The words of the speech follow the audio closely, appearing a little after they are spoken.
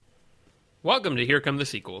Welcome to Here Come the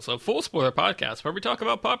Sequels, a full spoiler podcast where we talk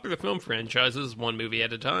about popular film franchises one movie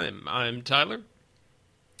at a time. I'm Tyler.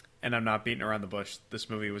 And I'm not beating around the bush. This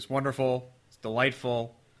movie was wonderful. It's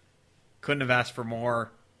delightful. Couldn't have asked for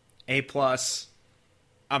more. A+.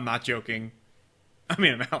 I'm not joking. I'm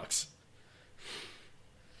Alex.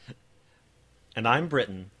 And I'm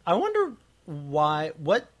Britain. I wonder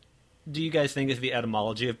what do you guys think is the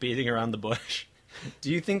etymology of beating around the bush?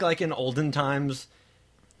 Do you think, like, in olden times,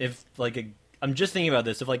 if, like, I'm just thinking about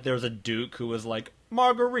this, if, like, there was a duke who was like,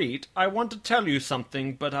 Marguerite, I want to tell you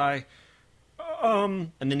something, but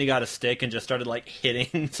and then he got a stick and just started, like,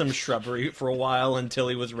 hitting some shrubbery for a while until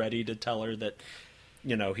he was ready to tell her that,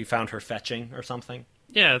 you know, he found her fetching or something?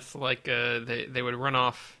 Yeah, it's like they would run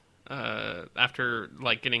off after,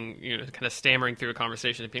 like, getting, kind of stammering through a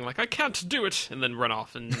conversation and being like, I can't do it, and then run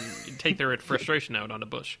off and take their frustration out on a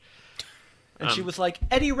bush. And she was like,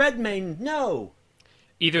 Eddie Redmayne, no!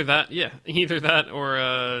 Either that,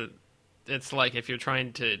 or it's like if you're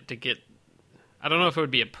trying to get, I don't know if it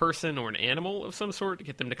would be a person or an animal of some sort to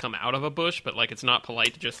get them to come out of a bush, but, like, it's not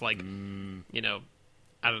polite to just, like, I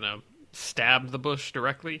don't know, stab the bush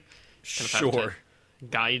directly. Sure.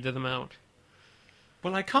 Guide them out.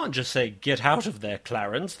 Well, I can't just say, get out of there,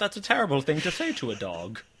 Clarence. That's a terrible thing to say to a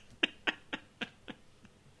dog.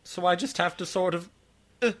 So I just have to sort of,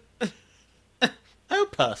 oh,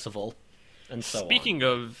 Percival. And so Speaking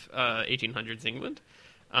of 1800s England,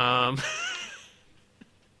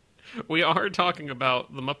 we are talking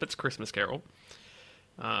about The Muppets Christmas Carol.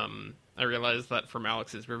 I realized that from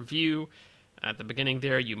Alex's review at the beginning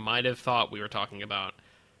there, you might have thought we were talking about,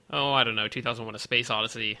 2001: A Space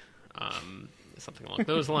Odyssey, something along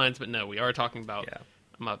those lines. But no, we are talking about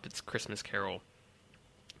Muppets Christmas Carol.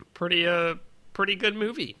 Pretty good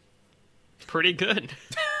movie. Pretty good.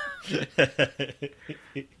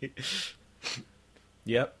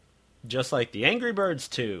 Yep, just like the Angry Birds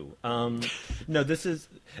 2. No, this is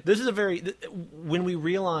a very. When we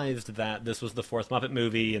realized that this was the fourth Muppet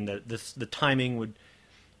movie and that the timing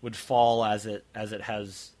would fall as it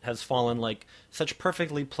has fallen like such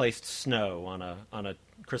perfectly placed snow on a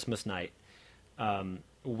Christmas night,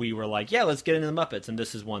 we were like, yeah, let's get into the Muppets. And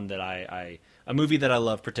this is one that a movie that I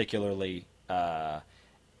love particularly,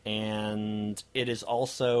 and it is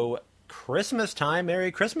also Christmas time.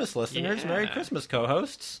 Merry Christmas, listeners. Yeah. Merry Christmas,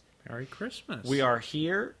 co-hosts. Merry Christmas. We are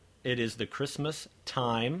here. It is the Christmas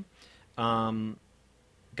time.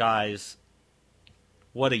 Guys,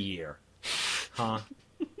 what a year. Huh?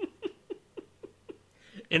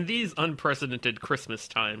 In these unprecedented Christmas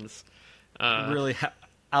times. Really,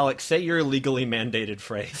 Alex, say your legally mandated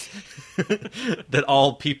phrase that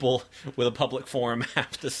all people with a public forum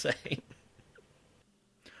have to say.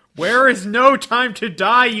 Where is No Time to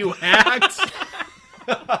Die, you hacks?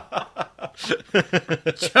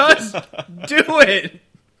 Just do it.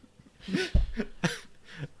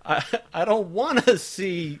 I don't want to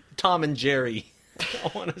see Tom and Jerry.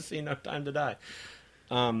 I want to see No Time to Die.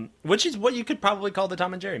 Which is what you could probably call the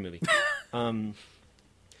Tom and Jerry movie.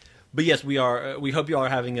 But yes, we are. We hope you are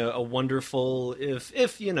having a wonderful,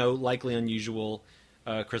 if likely unusual,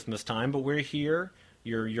 Christmas time. But we're here,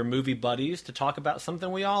 your movie buddies, to talk about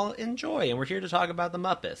something we all enjoy, and we're here to talk about the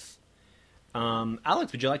Muppets.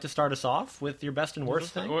 Alex, would you like to start us off with your best and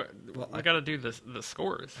worst thing? Well, I got to do the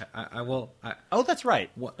scores. I will. Oh, that's right.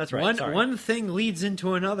 That's right. One thing leads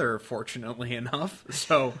into another, fortunately enough.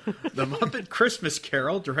 So, The Muppet Christmas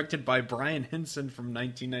Carol, directed by Brian Henson from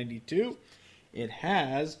 1992, it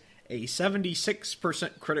has a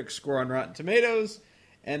 76% critic score on Rotten Tomatoes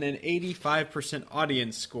and an 85%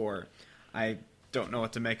 audience score. I don't know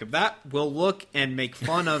what to make of that. We'll look and make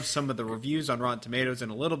fun of some of the reviews on Rotten Tomatoes in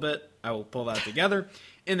a little bit. I will pull that together.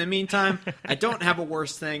 In the meantime, I don't have a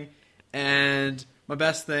worst thing, and my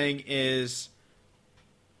best thing is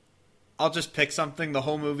I'll just pick something. The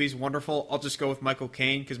whole movie's wonderful. I'll just go with Michael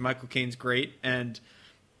Caine because Michael Caine's great, and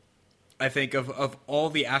I think of all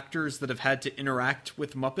the actors that have had to interact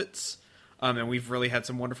with Muppets, and we've really had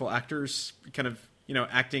some wonderful actors kind of,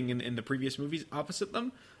 acting in the previous movies opposite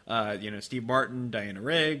them. Steve Martin, Diana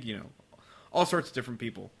Rigg, all sorts of different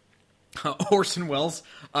people. Orson Welles.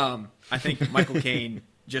 I think Michael Caine,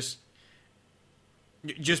 just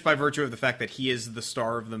by virtue of the fact that he is the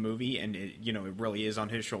star of the movie, and it really is on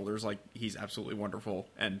his shoulders. Like, he's absolutely wonderful,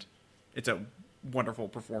 and it's a wonderful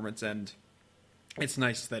performance. And it's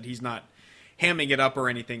nice that he's not hamming it up or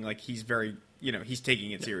anything. Like, he's very, he's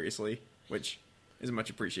taking it seriously, which is much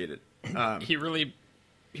appreciated. He really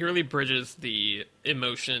bridges the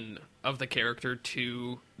emotion of the character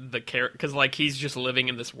to the character, because, like, he's just living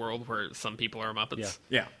in this world where some people are Muppets.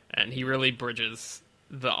 Yeah. And he really bridges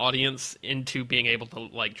the audience into being able to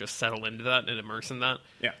like just settle into that and immerse in that.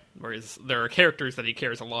 Yeah. Whereas there are characters that he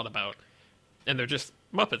cares a lot about, and they're just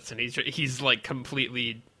Muppets, and he's like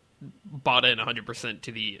completely bought in 100%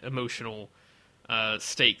 to the emotional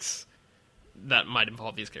stakes that might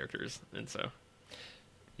involve these characters, and so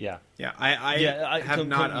I have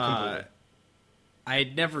not. completely. I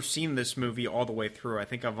had never seen this movie all the way through. I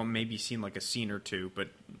think I've maybe seen like a scene or two, but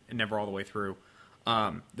never all the way through.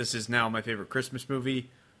 This is now my favorite Christmas movie,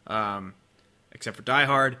 except for Die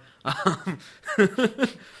Hard.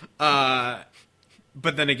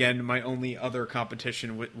 But then again, my only other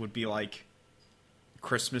competition would be like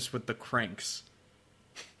Christmas with the Cranks.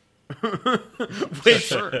 Which,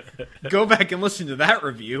 sure. Go back and listen to that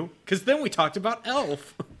review, because then we talked about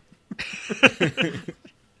Elf.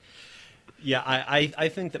 Yeah, I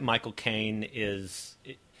think that Michael Caine is.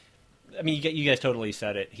 I mean, you guys totally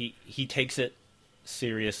said it. He takes it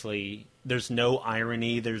seriously. There's no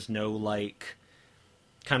irony. There's no like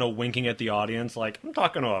kind of winking at the audience, like I'm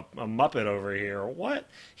talking to a Muppet over here. What?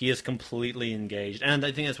 He is completely engaged, and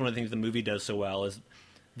I think that's one of the things the movie does so well. Is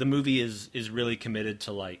the movie is really committed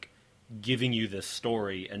to like giving you this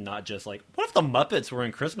story and not just like, what if the Muppets were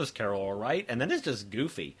in Christmas Carol, all right? And then it's just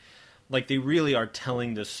goofy. Like, they really are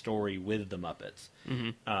telling this story with the Muppets. Mm-hmm.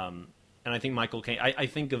 And I think Michael Caine, I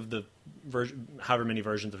think of the however many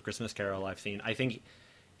versions of Christmas Carol I've seen, I think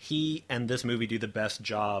he and this movie do the best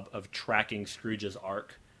job of tracking Scrooge's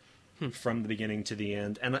arc from the beginning to the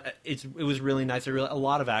end. And it was really nice. A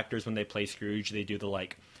lot of actors, when they play Scrooge, they do the,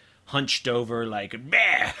 like, hunched over, like,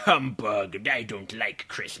 bah, humbug, I don't like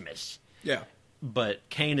Christmas. Yeah. But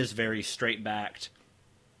Caine is very straight-backed.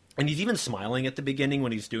 And he's even smiling at the beginning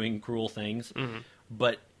when he's doing cruel things. Mm-hmm.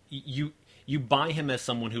 But you buy him as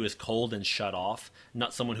someone who is cold and shut off,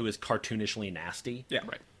 not someone who is cartoonishly nasty. Yeah.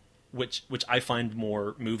 Right. Which I find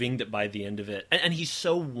more moving, that by the end of it... And he's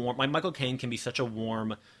so warm. Michael Caine can be such a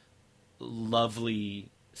warm,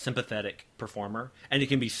 lovely, sympathetic performer. And he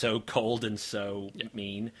can be so cold and so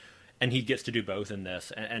mean. And he gets to do both in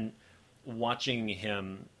this. And watching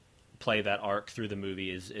him play that arc through the movie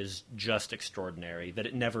is just extraordinary. That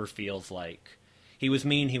it never feels like he was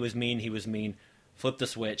mean, flip the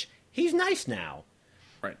switch, he's nice now.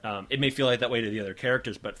 Right. It may feel like that way to the other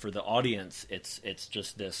characters, but for the audience, it's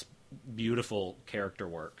just this beautiful character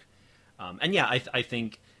work. And yeah, I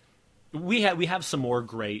think we have some more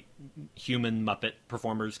great human Muppet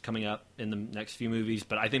performers coming up in the next few movies,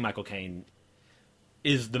 but I think Michael Caine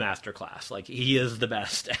is the masterclass. Like, he is the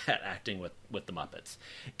best at acting with the Muppets.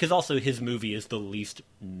 Because also his movie is the least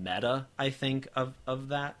meta, I think, of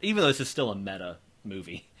that. Even though this is still a meta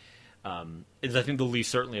movie. Is, I think, the least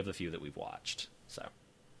certainly of the few that we've watched. So,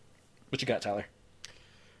 what you got, Tyler?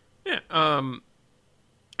 Yeah,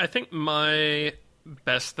 I think my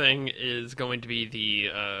best thing is going to be the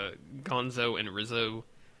Gonzo and Rizzo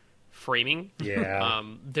framing. Yeah.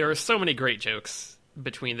 There are so many great jokes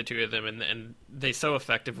between the two of them, and they so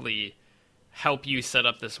effectively help you set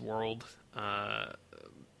up this world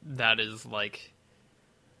that is like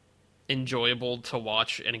enjoyable to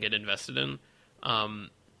watch and get invested in.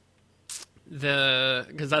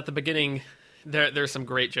 Because at the beginning there's some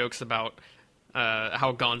great jokes about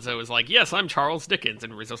how Gonzo is like, yes, I'm Charles Dickens,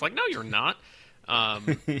 and Rizzo's like, no, you're not.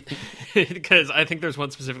 Because I think there's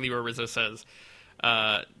one specifically where Rizzo says,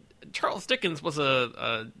 Charles Dickens was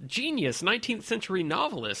a genius 19th century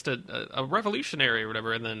novelist, a revolutionary or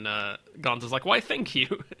whatever, and then Gonzo's like, why, thank you.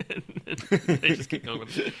 They just keep going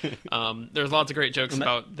with it. There's lots of great jokes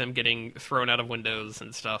about them getting thrown out of windows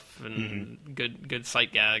and stuff, and good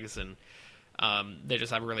sight gags, and they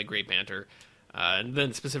just have really great banter. And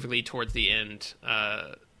then specifically towards the end,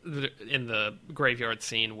 in the graveyard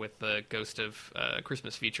scene with the Ghost of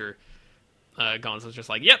Christmas Future, Gonzo's just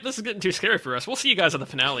like, yep, this is getting too scary for us. We'll see you guys at the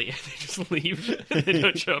finale. And they just leave. They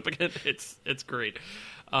don't show up again. It's great.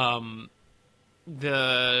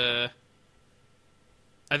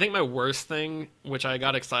 I think my worst thing, which I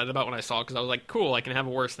got excited about when I saw it, because I was like, cool, I can have a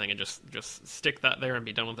worst thing and just stick that there and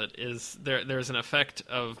be done with it, is there's an effect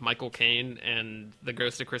of Michael Caine and the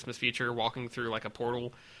Ghost of Christmas Future walking through like a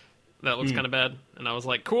portal that looks kind of bad. And I was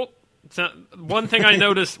like, cool. It's not, one thing I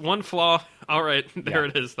noticed, one flaw. All right, there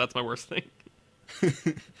it is. That's my worst thing.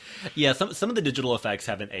 Yeah, some of the digital effects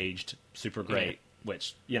haven't aged super great,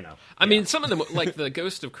 which, you know. I mean, some of them, like the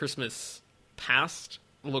Ghost of Christmas Past,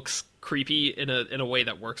 looks creepy in a way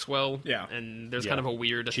that works well. Yeah. And there's kind of a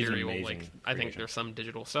weird ethereal, like, I think there's some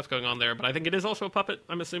digital stuff going on there, but I think it is also a puppet,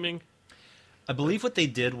 I'm assuming. I believe what they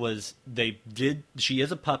did was she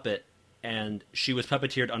is a puppet, and she was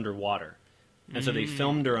puppeteered underwater. And so they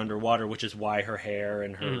filmed her underwater, which is why her hair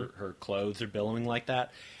and her clothes are billowing like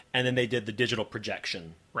that. and then they did the digital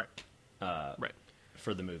projection Right. Right.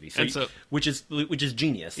 for the movie. And so- which is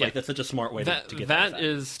genius. Yeah. Like that's such a smart way That to get that that.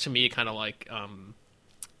 is to me kind of like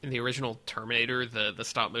in the original Terminator, the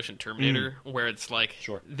stop motion Terminator, where it's like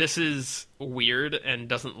Sure. this is weird and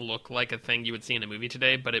doesn't look like a thing you would see in a movie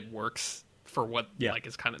today, but it works for what like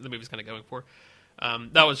is kind of the movie's kind of going for.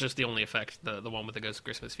 That was just the only effect, the one with the Ghost of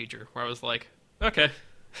Christmas feature, where I was like, okay,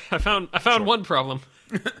 I found one problem.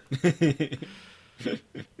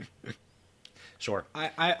 Sure.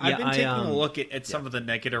 I've been taking a look at some of the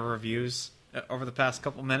negative reviews over the past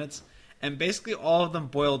couple minutes, and basically all of them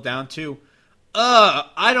boil down to,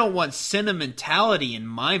 I don't want sentimentality in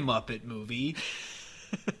my Muppet movie.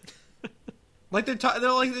 Like they're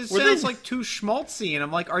like, this sounds like too schmaltzy, and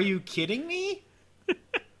I'm like, are you kidding me?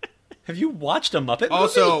 Have you watched a Muppet movie?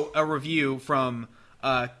 Also, a review from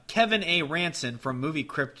Kevin A. Ranson from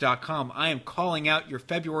MovieCrypt.com. I am calling out your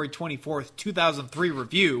February 24th, 2003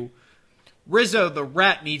 review. Rizzo the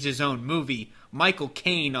Rat needs his own movie. Michael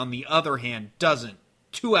Caine, on the other hand, doesn't.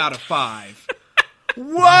 2 out of 5.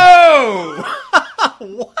 Whoa!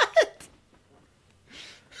 What?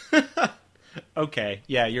 Okay,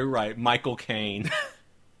 yeah, you're right. Michael Caine.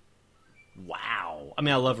 Wow. I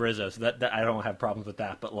mean, I love Rizzo, so that I don't have problems with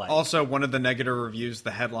that. But like, Also, one of the negative reviews,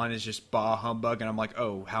 the headline is just "Bah Humbug," and I'm like,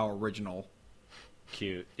 oh, how original.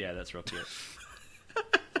 cute. Yeah, that's real cute.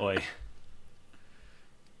 Oi.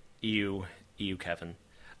 Ew, Kevin.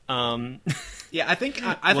 Yeah, I think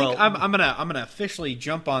Well- I'm gonna officially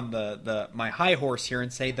jump on the my high horse here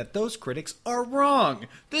and say that those critics are wrong.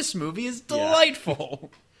 This movie is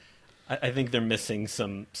delightful. I think they're missing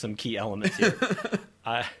some key elements here.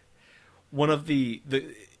 One of the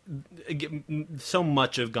so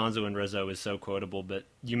much of Gonzo and Rizzo is so quotable, but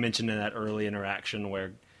you mentioned in that early interaction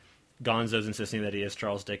where Gonzo's insisting that he is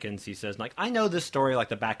Charles Dickens, he says, like, I know this story like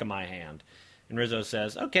the back of my hand. And Rizzo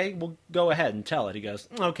says, okay, well, go ahead and tell it. He goes,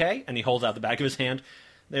 okay, and he holds out the back of his hand.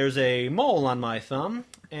 There's a mole on my thumb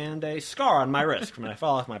and a scar on my wrist from when I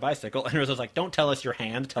fell off my bicycle. And Rizzo's like, don't tell us your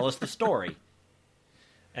hand, tell us the story.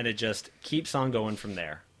 And it just keeps on going from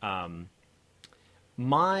there.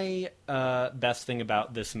 My best thing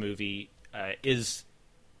about this movie is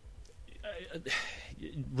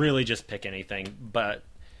really just pick anything. But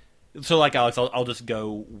so, like Alex, I'll just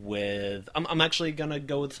go with. I'm actually gonna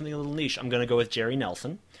go with something a little niche. I'm gonna go with Jerry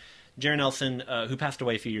Nelson. Jerry Nelson, who passed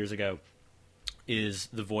away a few years ago, is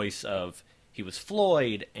the voice of. He was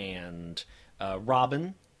Floyd and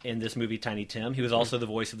Robin in this movie, Tiny Tim. He was also the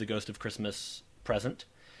voice of the Ghost of Christmas Present.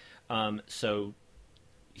 So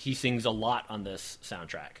he sings a lot on this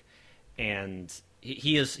soundtrack, and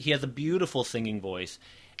he has a beautiful singing voice.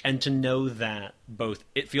 And to know that both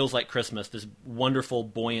It Feels Like Christmas, this wonderful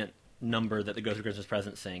buoyant number that the Ghost of Christmas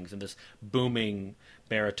Present sings, and this booming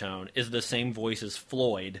baritone, is the same voice as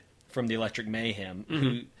Floyd from the Electric Mayhem,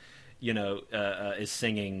 who is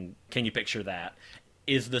singing "Can You Picture That?"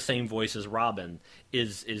 is the same voice as Robin,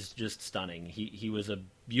 is just stunning. He was a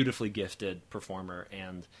beautifully gifted performer,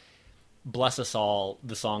 and Bless Us All,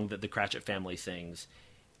 the song that the Cratchit family sings,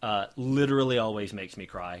 literally always makes me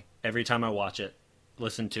cry. Every time I watch it,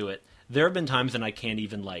 listen to it. There have been times when I can't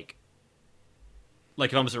even, like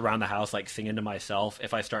if I'm just around the house, like, singing to myself,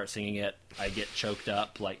 if I start singing it, I get choked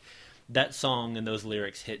up. Like, that song and those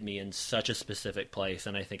lyrics hit me in such a specific place,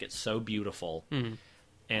 and I think it's so beautiful. Mm-hmm.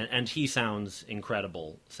 And he sounds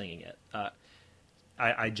incredible singing it.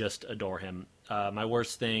 I just adore him. My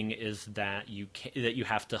worst thing is that you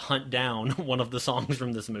have to hunt down one of the songs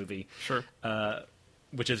from this movie. Sure.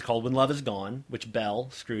 Which is called When Love Is Gone, which Belle,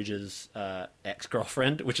 Scrooge's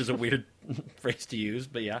ex-girlfriend, which is a weird phrase to use,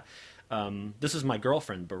 but yeah. This is my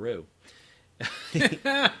girlfriend, Baru.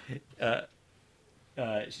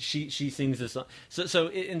 She sings this song. So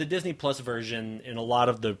in the Disney Plus version, in a lot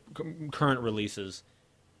of the current releases,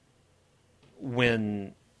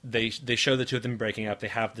 when they show the two of them breaking up, they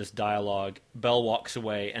have this dialogue. Belle walks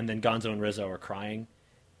away, and then Gonzo and Rizzo are crying.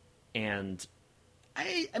 And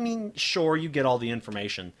I mean, sure, you get all the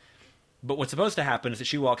information, but what's supposed to happen is that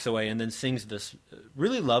she walks away and then sings this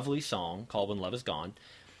really lovely song called When Love Is Gone.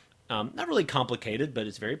 Not really complicated, but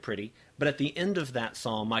it's very pretty. But at the end of that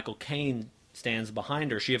song, Michael Caine stands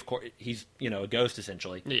behind her. He's a ghost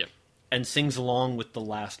essentially, Yeah. and sings along with the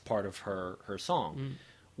last part of her song,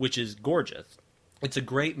 which is gorgeous. It's a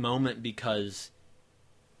great moment because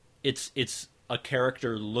it's a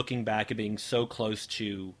character looking back at being so close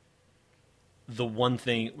to the one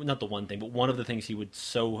thing, not the one thing, but one of the things he would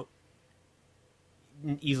so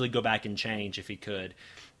easily go back and change if he could.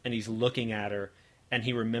 And he's looking at her, and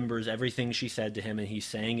he remembers everything she said to him, and he's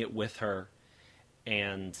saying it with her.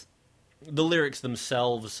 And the lyrics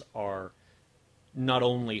themselves are not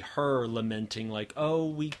only her lamenting like, oh,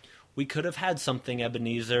 we could have had something,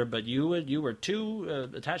 Ebenezer, but you were too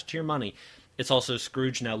attached to your money. It's also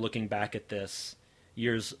Scrooge now looking back at this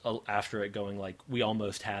years after it, going like, we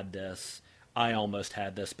almost had this, I almost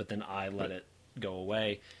had this, but then I let it go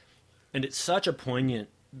away. And it's such a poignant,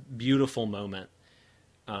 beautiful moment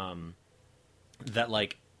that,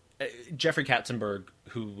 like, Jeffrey Katzenberg,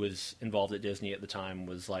 who was involved at Disney at the time,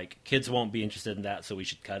 was like, kids won't be interested in that, so we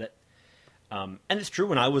should cut it. And it's true,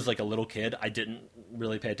 when I was like a little kid, I didn't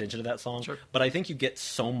really pay attention to that song. Sure. But I think you get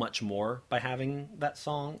so much more by having that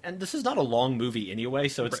song. And this is not a long movie anyway,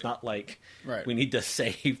 so it's not like we need to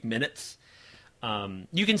save minutes.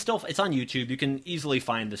 You can still, it's on YouTube, you can easily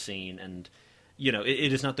find the scene, and, you know,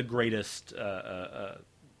 it is not the greatest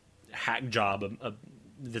hack job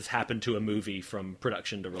that's happened to a movie from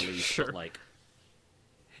production to release. Sure. But, like,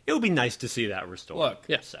 it would be nice to see that restored. Look,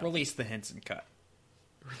 Yeah. release the Henson cut.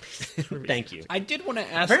 Thank you. I did want to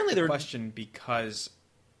ask Apparently the there- question because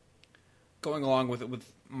going along with it,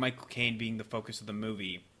 with Michael Caine being the focus of the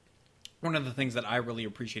movie, one of the things that I really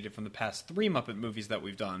appreciated from the past 3 Muppet movies that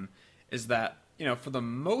we've done is that, you know, for the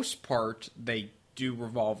most part, they do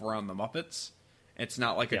revolve around the Muppets. It's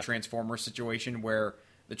not like a Transformers situation where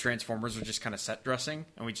the Transformers are just kind of set dressing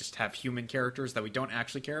and we just have human characters that we don't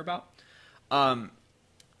actually care about.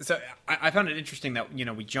 So I found it interesting that, you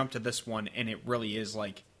know, we jumped to this one and it really is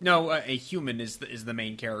like, no, a human is the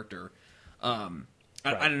main character. I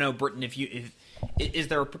don't know, Britton, is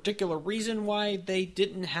there a particular reason why they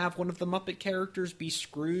didn't have one of the Muppet characters be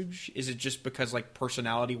Scrooge? Is it just because, like,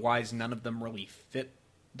 personality-wise, none of them really fit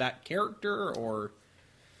that character, or?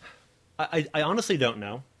 I honestly don't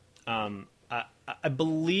know. I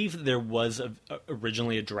believe there was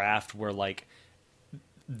originally a draft where, like,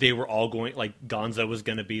 they were all going, like, Gonzo was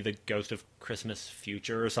going to be the Ghost of Christmas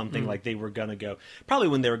Future or something. Like, they were going to go, probably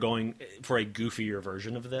when they were going for a goofier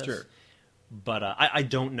version of this. Sure. But I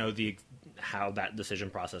don't know how that decision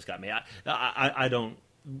process got made. I don't.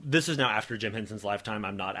 This is now after Jim Henson's lifetime.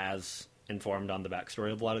 I'm not as informed on the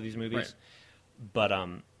backstory of a lot of these movies. Right. But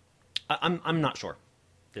I'm not sure.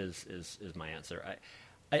 Is my answer.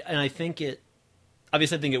 I think it.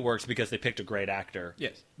 Obviously, I think it works because they picked a great actor.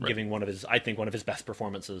 Yes. Giving one of his best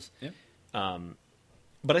performances. Yeah.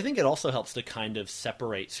 But I think it also helps to kind of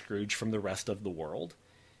separate Scrooge from the rest of the world,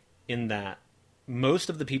 in that most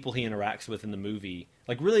of the people he interacts with in the movie,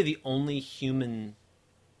 like, really the only human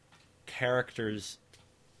characters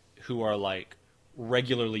who are, like,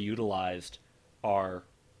 regularly utilized are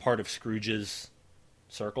part of Scrooge's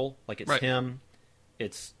circle. Like, it's him,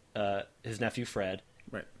 it's his nephew Fred,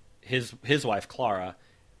 his wife Clara,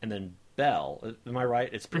 and then Belle. Am I right?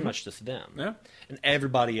 It's pretty much just them. Yeah. And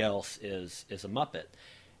everybody else is a Muppet.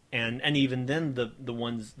 And even then, the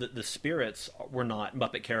ones, the spirits were not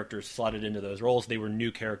Muppet characters slotted into those roles. They were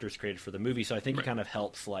new characters created for the movie. So I think it kind of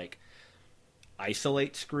helps, like,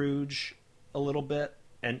 isolate Scrooge a little bit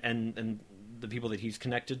and the people that he's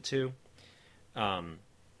connected to. But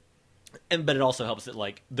it also helps that,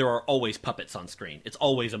 like, there are always puppets on screen. It's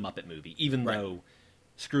always a Muppet movie, even though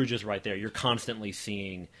Scrooge is right there. You're constantly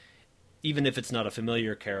seeing, even if it's not a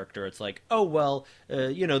familiar character, it's like, oh, well,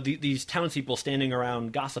 you know, these townspeople standing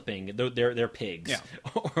around gossiping, they're pigs. Yeah.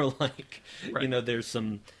 Or, like, you know, there's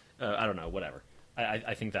some, I don't know, whatever.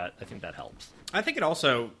 I think that helps. I think it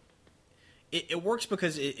also, it works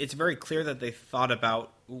because it's very clear that they thought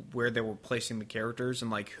about where they were placing the characters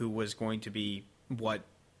and, like, who was going to be what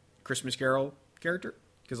Christmas Carol character.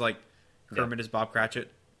 Because, like, Kermit is Bob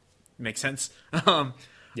Cratchit. Makes sense. And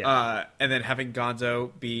then having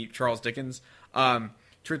Gonzo be Charles Dickens.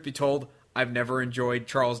 Truth be told, I've never enjoyed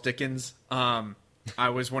Charles Dickens. I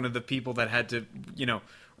was one of the people that had to, you know,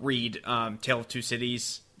 read Tale of Two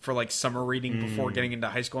Cities for, like, summer reading before getting into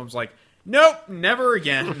high school. I was like, nope, never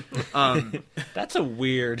again. That's a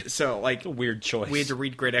weird, So, like, a weird choice. we had to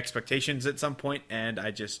read Great Expectations at some point, and I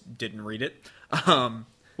just didn't read it.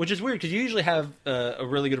 Which is weird, because you usually have a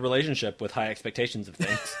really good relationship with high expectations of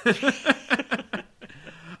things.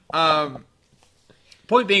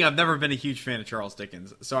 Point being, I've never been a huge fan of Charles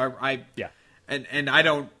Dickens, so and I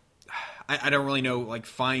don't really know, like,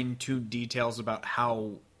 fine-tuned details about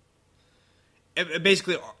how.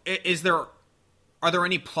 Basically, are there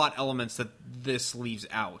any plot elements that this leaves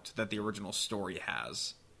out that the original story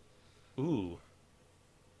has? Ooh,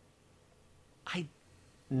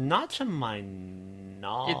 not to my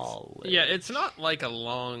knowledge. It's not like a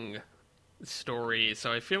long story,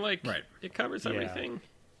 so I feel like it covers everything.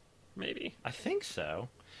 Maybe. I think so.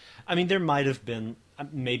 I mean, there might have been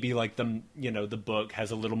maybe, like, the book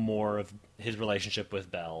has a little more of his relationship with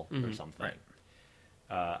Belle or something.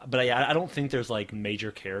 But I don't think there's, like,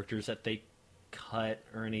 major characters that they cut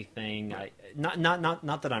or anything. Not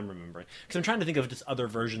that I'm remembering, because I'm trying to think of just other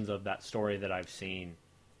versions of that story that I've seen.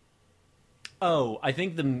 Oh, I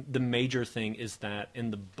think the major thing is that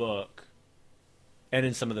in the book and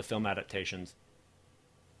in some of the film adaptations,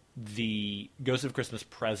 the Ghost of Christmas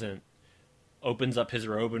Present opens up his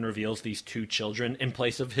robe and reveals these two children in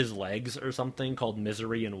place of his legs or something, called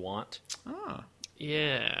Misery and Want. Ah.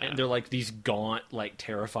 Yeah. And they're like these gaunt, like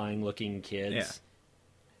terrifying looking kids. Yeah.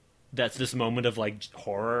 That's this moment of like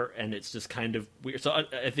horror, and it's just kind of weird. So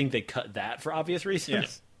I think they cut that for obvious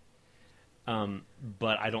reasons. Yeah.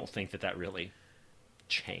 But I don't think that really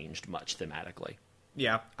changed much thematically.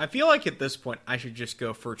 Yeah, I feel like at this point I should just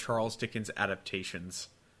go for Charles Dickens adaptations.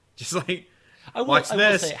 Just like, watch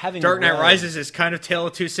this. Say, Dark Knight Rises is kind of Tale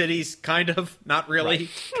of Two Cities, kind of, not really,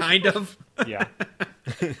 right. kind of. Yeah.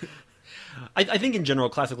 I think in general,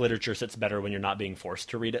 classic literature sits better when you're not being forced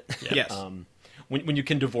to read it. Yeah. Yes. When you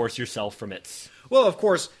can divorce yourself from its well, of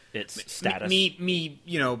course, its status. Me,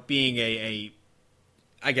 being a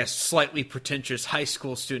I guess slightly pretentious high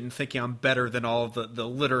school student, thinking I'm better than all of the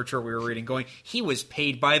literature we were reading, going, he was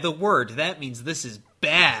paid by the word. That means this is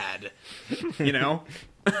bad. Yeah.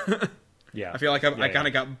 I feel like I kind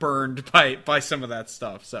of got burned by some of that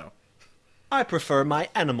stuff. So I prefer my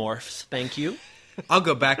Animorphs, thank you. I'll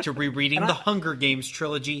go back to rereading the Hunger Games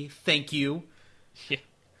trilogy. Thank you. Yeah.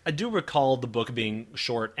 I do recall the book being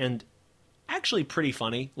short and actually pretty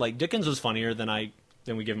funny. Like, Dickens was funnier than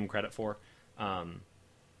we give him credit for.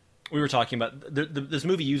 We were talking about this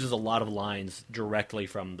movie uses a lot of lines directly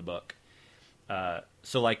from the book.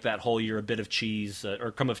 So like that whole "you're a bit of cheese"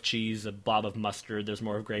 or "crumb of cheese, a blob of mustard, there's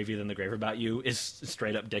more of gravy than the grave about you" is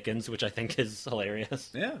straight up Dickens, which I think is hilarious.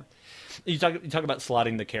 Yeah. You talk about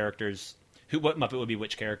slotting the characters. What Muppet would be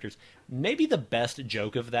which characters? Maybe the best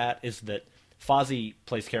joke of that is that Fozzie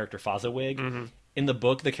plays character Fozziwig. Mm-hmm. In the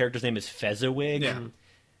book, the character's name is Fezziwig. Yeah.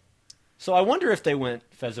 So I wonder if they went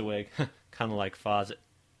Fezziwig, kind of like Fozzie.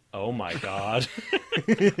 Oh my god.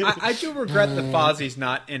 I do regret that Fozzie's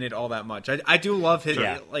not in it all that much. I do love his,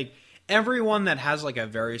 like, everyone that has like a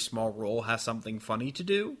very small role has something funny to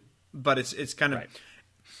do, but it's kind of, right.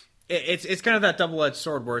 It's kind of that double-edged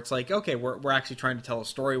sword where it's like, okay, we're actually trying to tell a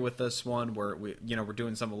story with this one where we're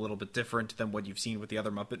doing something a little bit different than what you've seen with the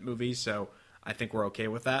other Muppet movies, so I think we're okay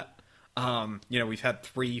with that. We've had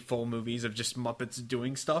 3 full movies of just Muppets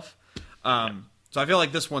doing stuff. So I feel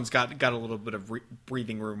like this one's got a little bit of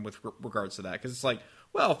breathing room with regards to that, because it's like,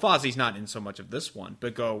 well, Fozzie's not in so much of this one,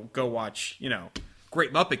 but go watch,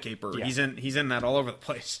 Great Muppet Caper. Yeah. He's in that all over the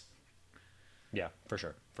place. Yeah, for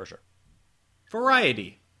sure.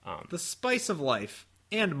 Variety, the spice of life,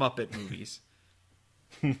 and Muppet movies.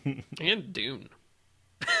 And Dune.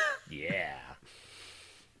 Yeah.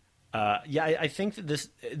 I think that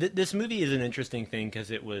this movie is an interesting thing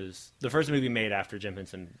because it was the first movie made after Jim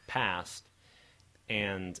Henson passed,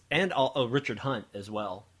 and Richard Hunt as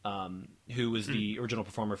well, who was the original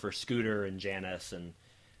performer for Scooter and Janice and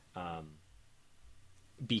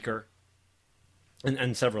Beaker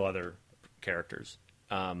and several other characters.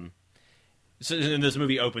 So and this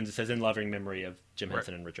movie opens, it says, "In loving memory of Jim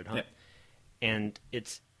Henson and Richard Hunt." Yeah. And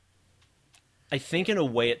I think in a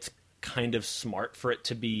way it's kind of smart for it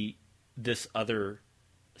to be this other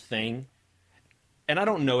thing. And I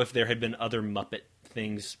don't know if there had been other Muppet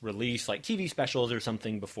things released, like TV specials or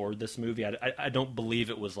something before this movie. I don't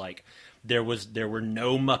believe it was like there were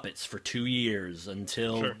no Muppets for 2 years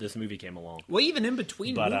until this movie came along. Well, even in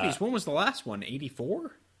between movies, when was the last one?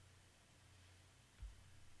 84?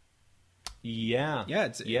 Yeah. Yeah,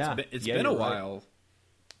 it's been a while. Right.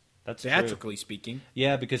 That's theatrically true. speaking.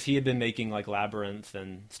 Yeah, because he had been making like Labyrinth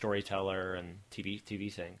and Storyteller and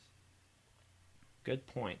TV things. Good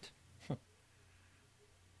point.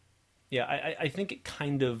 Yeah, I think it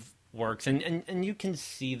kind of works, and you can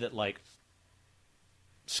see that like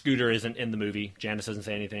Scooter isn't in the movie. Janice doesn't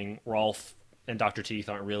say anything. Rolf and Dr. Teeth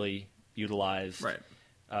aren't really utilized, right?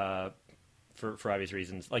 For obvious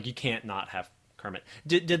reasons. Like, you can't not have Kermit.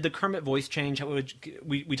 Did the Kermit voice change?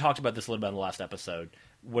 We talked about this a little bit in the last episode.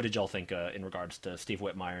 What did y'all think in regards to Steve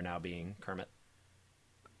Whitmire now being Kermit?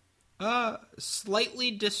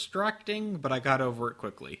 Slightly distracting, but I got over it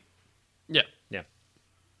quickly. Yeah.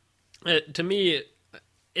 To me,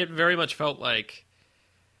 it very much felt like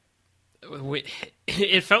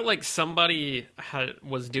somebody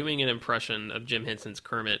was doing an impression of Jim Henson's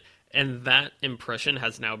Kermit, and that impression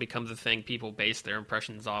has now become the thing people base their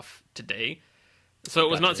impressions off today. So it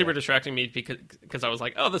was not super distracting me because I was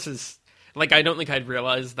like, oh, this is... Like, I don't think I'd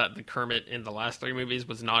realized that the Kermit in the last 3 movies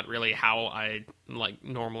was not really how I, like,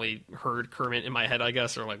 normally heard Kermit in my head, I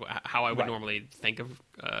guess, or, like, how I would normally think of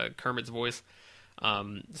Kermit's voice.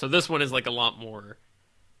 So this one is like a lot more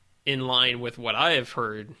in line with what I have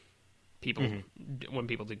heard people when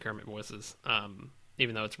people do Kermit voices,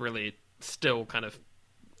 even though it's really still kind of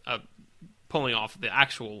pulling off the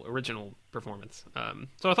actual original performance.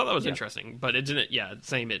 So I thought that was interesting, but it didn't. Yeah,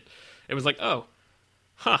 same. It was like, oh,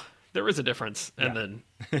 there is a difference, and then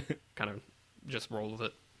kind of just roll with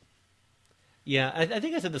it. Yeah, I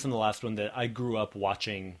think I said this in the last one that I grew up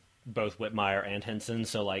watching both Whitmire and Henson,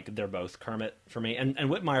 so like they're both Kermit for me, and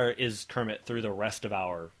Whitmire is Kermit through the rest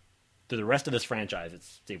of this franchise.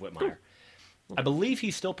 It's Steve Whitmire. I believe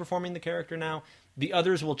he's still performing the character now. The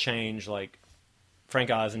others will change, like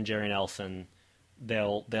Frank Oz and Jerry Nelson.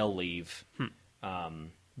 They'll leave.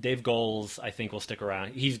 Dave Goelz, I think, will stick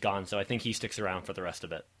around. He's gone, so I think he sticks around for the rest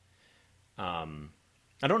of it. I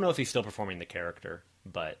don't know if he's still performing the character,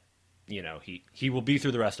 but you know, he will be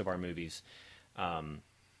through the rest of our movies.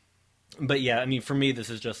 But yeah, I mean, for me, this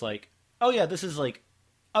is just like, oh yeah, this is like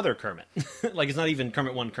other Kermit. Like, it's not even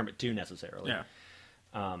Kermit 1, Kermit 2 necessarily. Yeah.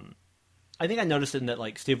 I think I noticed in that,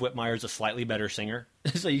 like, Steve Whitmire is a slightly better singer.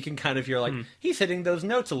 So you can kind of hear, like, he's hitting those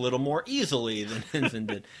notes a little more easily than Henson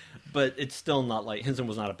did. But it's still not like, Henson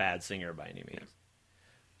was not a bad singer by any means.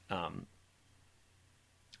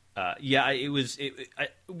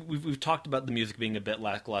 We've talked about the music being a bit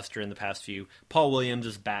lackluster in the past few. Paul Williams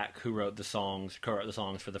is back, who co-wrote the songs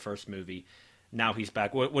for the first movie. Now he's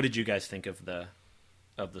back. What did you guys think of the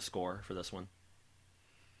score for this one?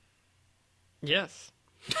 Yes.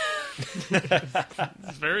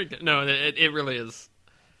 It's very good. No, it really is,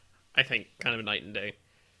 I think, kind of a night and day.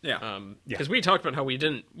 Yeah. Because we talked about how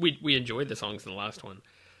we enjoyed the songs in the last one.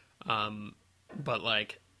 But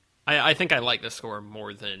like, I think I like the score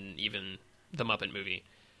more than even the Muppet movie.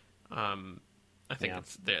 I think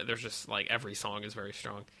there's just like every song is very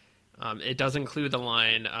strong. It does include the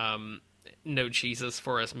line, "No cheeses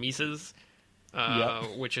for us Mises,"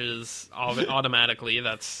 which is automatically,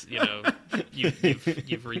 that's, you know,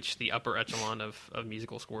 you've reached the upper echelon of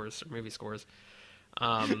musical scores, or movie scores.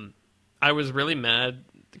 I was really mad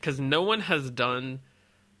because no one has done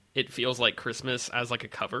 "It Feels Like Christmas" as like a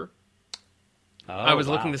cover. I was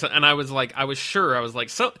looking this up, and I was like,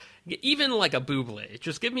 so even like a Bublé,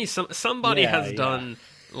 just give me somebody has done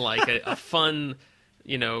like a fun,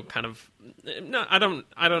 you know, kind of, no, I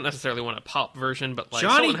don't necessarily want a pop version, but like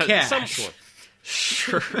Johnny someone Cash. has some sort.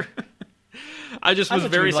 Sure. I just was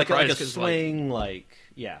very like surprised a swing, that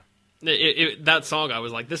song. I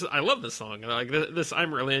was like, I love this song. Like this,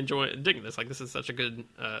 I'm really digging this. Like, this is such a good,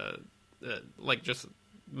 like, just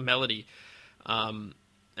melody.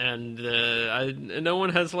 And no one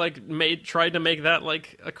has like tried to make that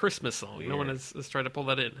like a Christmas song. Weird. No one has tried to pull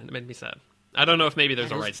that in, and it made me sad. I don't know if maybe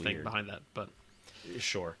there's a rights thing behind that, but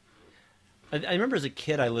sure. I remember as a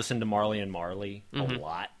kid I listened to Marley and Marley a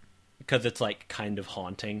lot because it's like kind of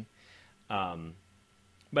haunting.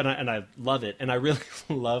 But I love it, and I really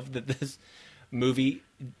love that this movie,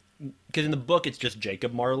 because in the book it's just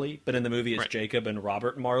Jacob Marley, but in the movie it's Jacob and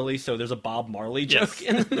Robert Marley, so there's a Bob Marley joke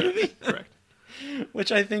in the movie. Correct.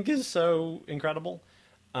 Which I think is so incredible.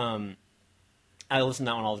 I listen to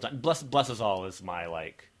that one all the time. Bless Us All is my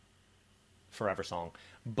like forever song.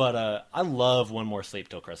 But I love One More Sleep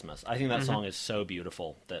Till Christmas. I think that song is so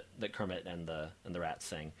beautiful that Kermit and the Rats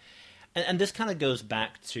sing. And this kind of goes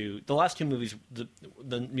back to the last two movies.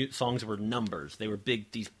 The new songs were numbers; they were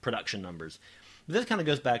big, these production numbers. But this kind of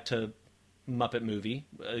goes back to Muppet Movie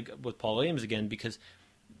with Paul Williams again, because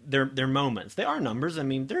they're moments. They are numbers. I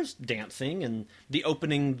mean, there's dancing and the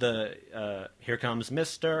opening. The "Here Comes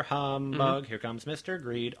Mr. Humbug," "Here Comes Mr.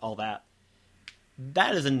 Greed," all that.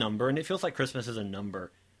 That is a number, and it feels like Christmas is a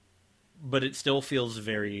number, but it still feels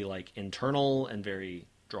very like internal and very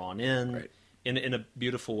drawn in in a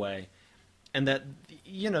beautiful way. And that,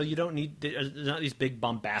 you know, you don't need, there's not these big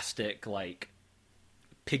bombastic, like,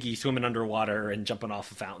 Piggy swimming underwater and jumping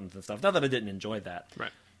off of fountains and stuff. Not that I didn't enjoy that.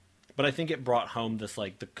 Right. But I think it brought home this,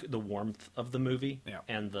 like, the warmth of the movie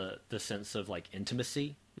and the sense of, like,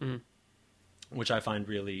 intimacy, which I find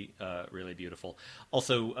really, really beautiful.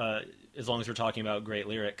 Also, as long as we're talking about great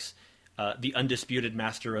lyrics, "The undisputed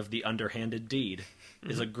master of the underhanded deed"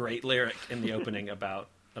 is a great lyric in the opening about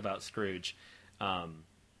Scrooge.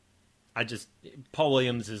 Paul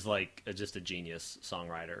Williams is like just a genius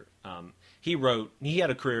songwriter. He had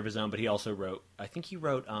a career of his own, but he also wrote, I think he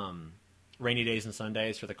wrote Rainy Days and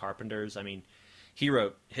Sundays for the Carpenters. I mean, he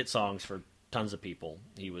wrote hit songs for tons of people.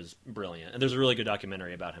 He was brilliant. And there's a really good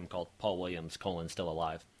documentary about him called Paul Williams, Still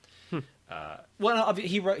Alive.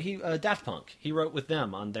 He wrote Daft Punk. He wrote with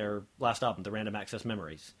them on their last album, The Random Access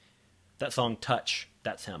Memories. That song Touch,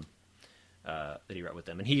 that's him. That he wrote with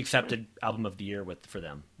them, and he accepted Album of the Year for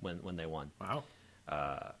them when they won. Wow!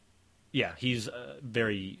 Yeah, he's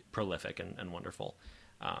very prolific and wonderful.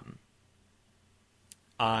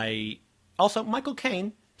 I also Michael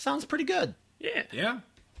Caine sounds pretty good. Yeah. Yeah.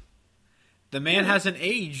 The man hasn't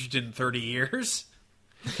aged in 30 years.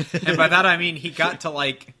 And by that I mean he got to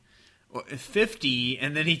like 50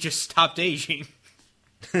 and then he just stopped aging.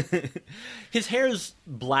 His hair's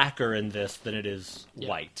blacker in this than it is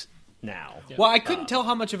white now. Yeah. Well, I couldn't tell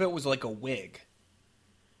how much of it was like a wig.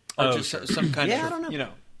 Or Oh, just sure. some kind Yeah, of, I don't know. you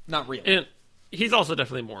know, not real. And he's also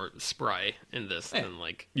definitely more spry in this than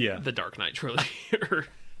like Yeah. the Dark Knight trilogy or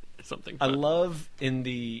something. I but- love in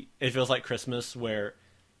the It Feels Like Christmas where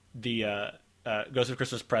the Ghost of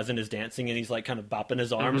Christmas Present is dancing and he's like kind of bopping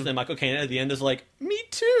his arms and Michael Caine at the end is like, me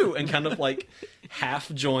too, and kind of like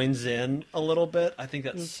half joins in a little bit. I think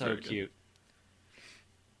that's so very good. cute.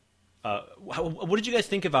 What did you guys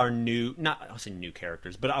think of our new, not I don't say new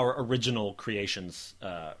characters, but our original creations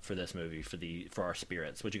for this movie, for our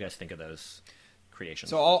spirits? What did you guys think of those creations?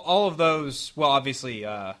 So all of those, well, obviously,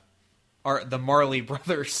 are the Marley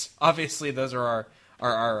brothers. Obviously, those are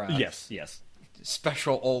our yes.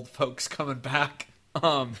 special old folks coming back.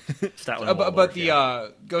 Statler and But Waldorf, the yeah.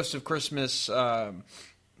 Ghost of Christmas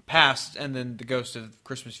Past and then the Ghost of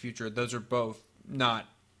Christmas Future, those are both not.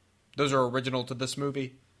 Those are original to this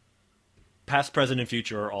movie. Past, present, and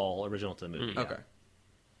future are all original to the movie. Yeah. Okay.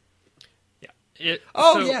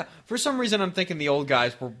 Oh Yeah. For some reason, I'm thinking the old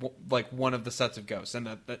guys were like one of the sets of ghosts, and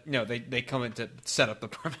that you know they come in to set up the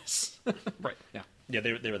premise. right. Yeah. Yeah,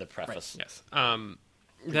 they were the preface. Yes.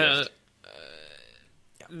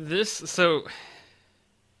 This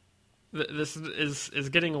is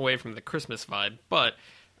getting away from the Christmas vibe, but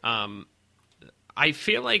I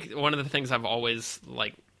feel like one of the things I've always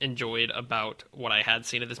like enjoyed about what I had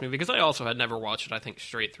seen of this movie, because I also had never watched it, I think,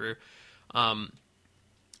 straight through.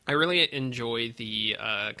 I really enjoy the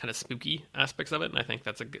kind of spooky aspects of it, and I think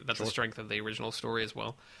that's a strength of the original story as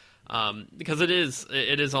well. Because it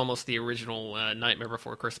is almost the original Nightmare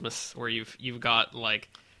Before Christmas, where you've got like,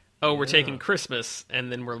 oh, we're taking Christmas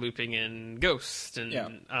and then we're looping in Ghost and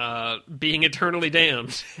being eternally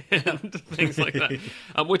damned and things like that,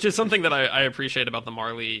 which is something that I appreciate about the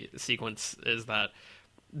Marley sequence, is that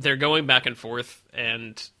they're going back and forth,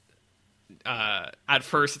 and at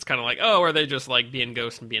first it's kind of like, oh, are they just like being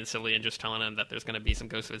ghosts and being silly and just telling him that there's going to be some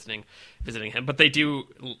ghosts visiting him, but they do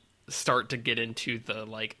start to get into the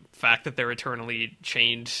like fact that they're eternally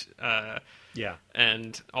chained,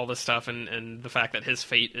 and all this stuff, and the fact that his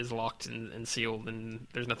fate is locked and sealed and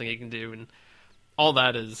there's nothing he can do, and all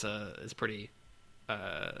that is pretty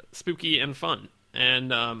spooky and fun.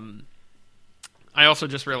 And I also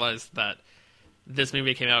just realized that this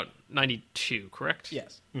movie came out 92, correct?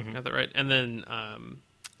 Yes. Got that right? And then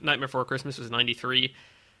Nightmare Before Christmas was 93.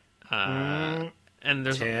 And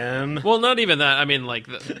there's Tim. well, not even that. I mean, like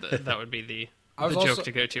that would be the was joke also-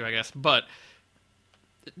 to go to, I guess. But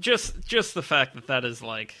just the fact that is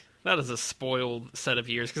a spoiled set of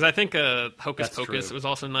years, because I think Hocus That's Pocus true. was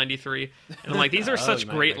also 93, and I'm like, these are such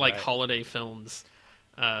great right. holiday films.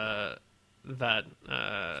 That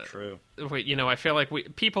True. I feel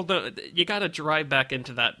like people don't. You got to drive back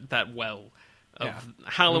into that well of Yeah.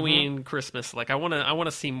 Halloween, Christmas. Like I want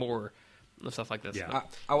to see more of stuff like this. Yeah. But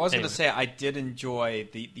I was going Anyway. to say I did enjoy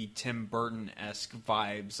the Tim Burton-esque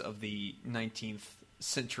vibes of the 19th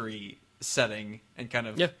century setting, and kind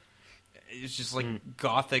of it's just like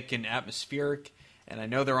gothic and atmospheric. And I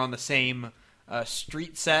know they're on the same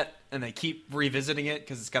street set, and they keep revisiting it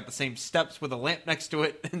because it's got the same steps with a lamp next to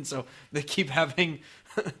it, and so they keep having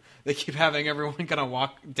everyone kind of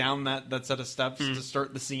walk down that set of steps to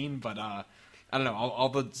start the scene. But I don't know, all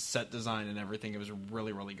the set design and everything, it was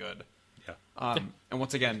really, really good. Yeah. And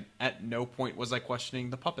once again, at no point was I questioning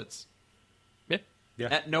the puppets. yeah. Yeah.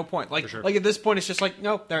 At no point, like For sure. like at this point, it's just like,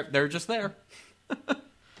 no, they're just there.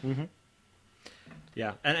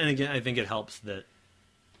 Yeah, and again, I think it helps that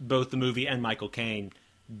both the movie and Michael Caine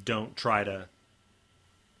don't try to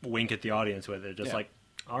wink at the audience with it. Just Yeah. like,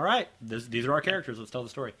 all right, these are our characters. Let's tell the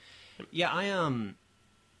story. Yeah,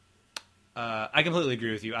 I completely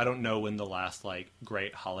agree with you. I don't know when the last like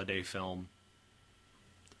great holiday themed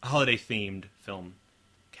film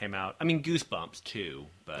came out. I mean, Goosebumps too,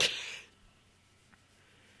 but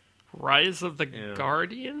Rise of the Yeah.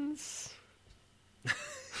 Guardians.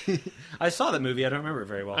 I saw that movie. I don't remember it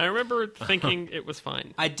very well. I remember thinking it was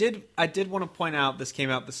fine. I did want to point out this came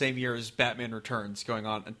out the same year as Batman Returns, going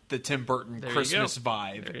on the Tim Burton There you Christmas go.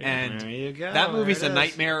 vibe, There you and There you go. that movie's There a it is.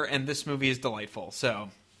 nightmare, and this movie is delightful. So,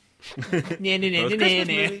 Both Christmas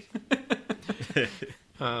movies.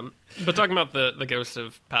 But talking about the ghosts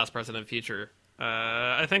of past, present, and future,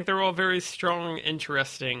 I think they're all very strong,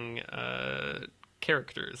 interesting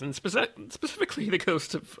characters, and specifically the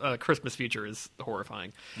Ghost of Christmas Future is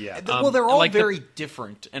horrifying. Yeah. Well, they're all very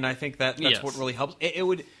different, and I think that's what really helps. It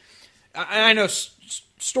would. I know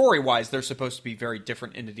story-wise they're supposed to be very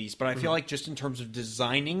different entities, but I feel like just in terms of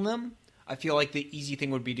designing them, I feel like the easy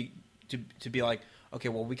thing would be to be like, okay,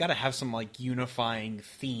 well, we got to have some like unifying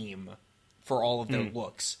theme for all of their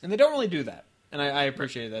looks, and they don't really do that. And I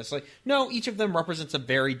appreciate that. It's like, no, each of them represents a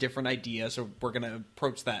very different idea, so we're going to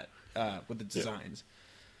approach that with the designs.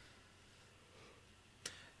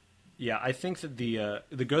 Yeah, I think that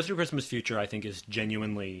the Ghost of Christmas Future, I think, is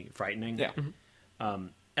genuinely frightening. Yeah.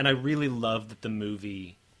 And I really love that the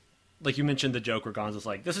movie, like you mentioned the joke where Gonzo's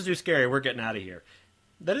like, this is too scary, we're getting out of here.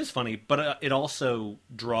 That is funny, but it also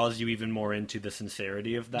draws you even more into the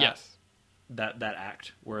sincerity of that, that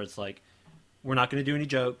act, where it's like, we're not going to do any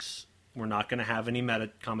jokes, we're not going to have any meta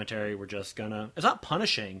commentary, we're just going to, it's not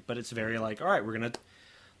punishing, but it's very like, all right, we're going to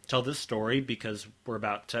tell this story because we're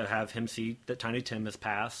about to have him see that Tiny Tim has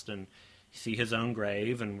passed and see his own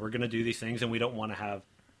grave, and we're going to do these things, and we don't want to have,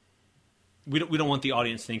 we don't want the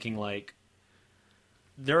audience thinking like,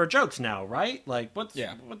 there are jokes now, right? Like, what's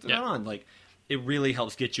going on? Like, it really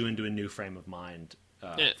helps get you into a new frame of mind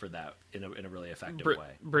for that in a really effective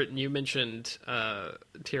way. Britton, you mentioned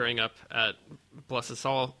tearing up at Bless Us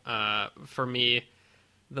All. For me,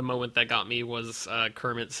 the moment that got me was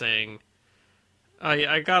Kermit saying,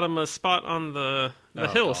 I got him a spot on the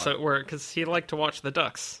hill, because he liked to watch the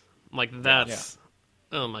ducks. Like, that's...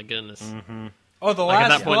 Oh, my goodness. Mm-hmm. Oh, the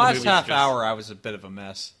last half hour, I was a bit of a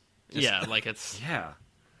mess. Yeah, like it's... Yeah.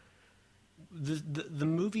 The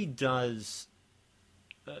movie does...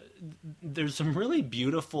 there's some really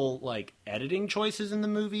beautiful, like, editing choices in the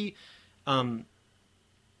movie.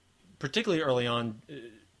 Particularly early on,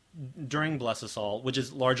 during Bless Us All, which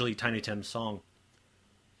is largely Tiny Tim's song.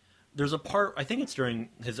 There's a part, I think it's during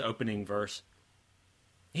his opening verse.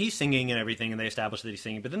 He's singing and everything, and they establish that he's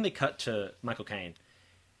singing, but then they cut to Michael Caine.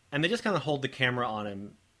 And they just kind of hold the camera on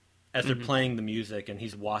him as they're playing the music, and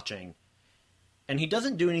he's watching. And he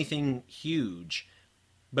doesn't do anything huge,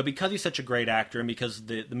 but because he's such a great actor, and because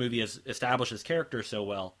the movie has established his character so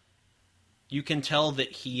well, you can tell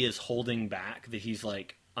that he is holding back, that he's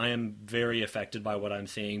like, I am very affected by what I'm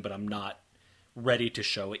seeing, but I'm not ready to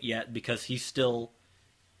show it yet, because he's still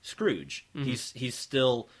Scrooge. He's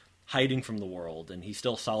still hiding from the world, and he's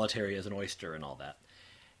still solitary as an oyster and all that.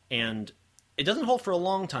 And it doesn't hold for a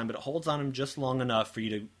long time, but it holds on him just long enough for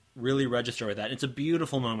you to really register with that. And it's a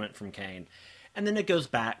beautiful moment from Caine. And then it goes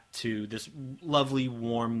back to this lovely,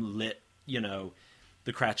 warm, lit,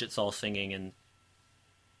 the Cratchits all singing,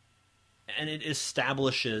 and it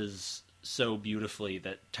establishes so beautifully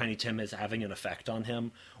that Tiny Tim is having an effect on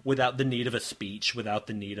him without the need of a speech, without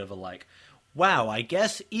the need of a, like, wow, I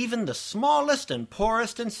guess even the smallest and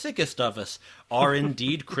poorest and sickest of us are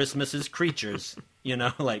indeed Christmas's creatures,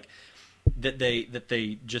 like... that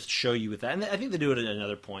they just show you with that. And I think they do it at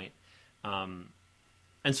another point.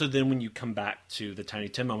 And so then when you come back to the Tiny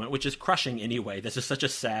Tim moment, which is crushing anyway, this is such a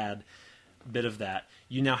sad bit of that,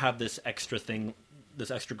 you now have this extra thing,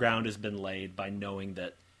 this extra ground has been laid by knowing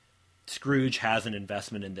that Scrooge has an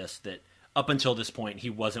investment in this that up until this point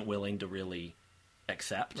he wasn't willing to really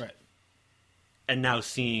accept. Right. And now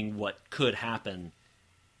seeing what could happen,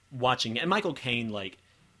 watching, and Michael Caine, like,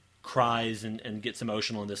 cries and gets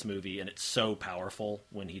emotional in this movie, and it's so powerful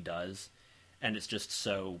when he does, and it's just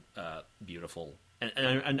so beautiful.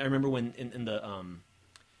 And I remember when in the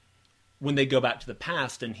when they go back to the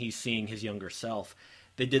past and he's seeing his younger self,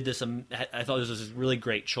 they did this. I thought this was a really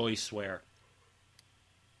great choice where,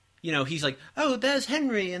 he's like, oh, there's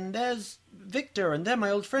Henry and there's Victor and they're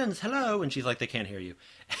my old friends. Hello, and she's like, they can't hear you.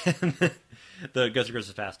 And the Ghost of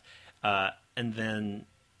Christmas Past, and then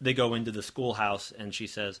they go into the schoolhouse and she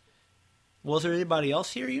says, well, is there anybody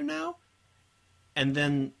else here now? And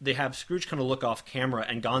then they have Scrooge kind of look off camera,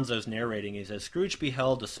 and Gonzo's narrating. He says, Scrooge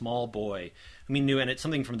beheld a small boy whom he knew, and it's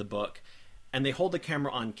something from the book. And they hold the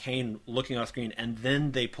camera on Caine looking off screen, and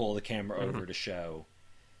then they pull the camera over to show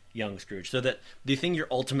young Scrooge. So that the thing you're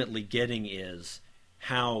ultimately getting is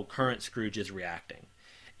how current Scrooge is reacting.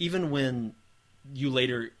 Even when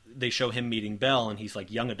they show him meeting Belle, and he's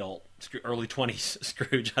like young adult, early 20s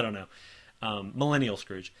Scrooge, I don't know, millennial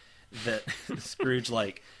Scrooge, that Scrooge,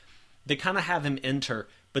 like, they kind of have him enter,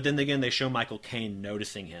 but then again they show Michael Caine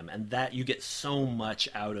noticing him, and that you get so much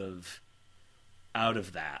out of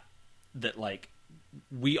that like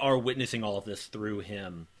we are witnessing all of this through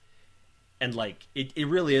him, and like it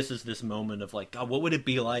really is this moment of like, God, what would it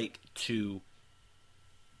be like to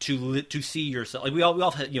see yourself, like we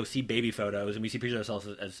all see baby photos and we see pictures of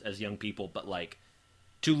ourselves as young people, but like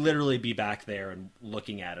to literally be back there and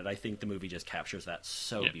looking at it, I think the movie just captures that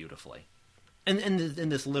so Yeah. beautifully. And in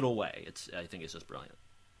this little way, I think it's just brilliant.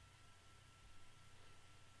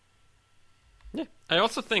 Yeah, I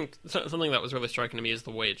also think something that was really striking to me is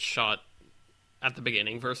the way it's shot at the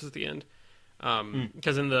beginning versus the end.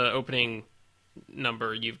 Because in the opening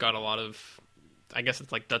number, you've got a lot of, I guess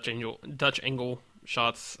it's like Dutch angle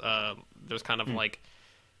shots. There's kind of like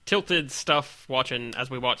tilted stuff as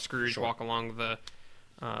we watch Scrooge walk along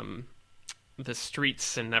the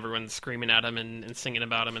streets, and everyone's screaming at him and singing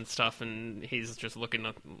about him and stuff, and he's just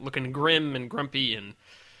looking grim and grumpy, and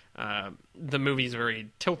the movie's very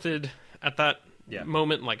tilted at that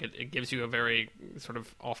moment. Like it gives you a very sort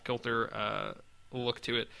of off-kilter look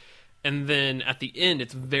to it. And then at the end,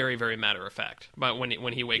 it's very, very matter of fact. But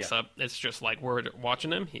when he wakes up, it's just like we're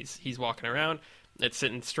watching him. He's walking around. It's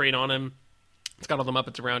sitting straight on him. It's got all the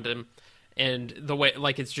Muppets around him, and the way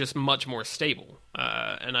it's just much more stable.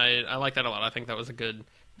 And I like that a lot. I think that was a good.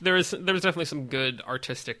 There was definitely some good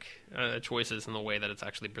artistic choices in the way that it's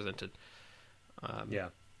actually presented.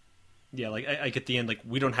 Yeah, like at the end, like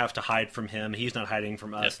we don't have to hide from him. He's not hiding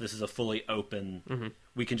from us. This is a fully open.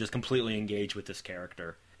 We can just completely engage with this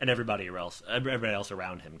character, and everybody else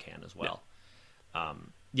around him can as well.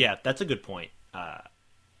 Yeah, that's a good point.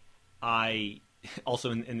 I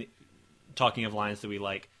also in talking of lines that we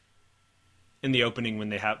like in the opening when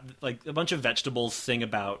they have like a bunch of vegetables sing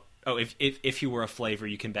about. Oh, if he were a flavor,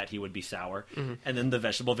 you can bet he would be sour. And then the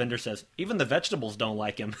vegetable vendor says, even the vegetables don't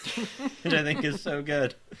like him, which I think is so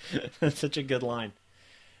good. That's such a good line.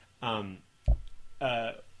 I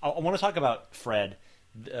want to talk about Fred,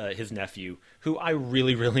 his nephew, who I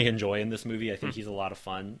really, really enjoy in this movie. I think he's a lot of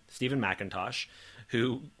fun. Stephen McIntosh,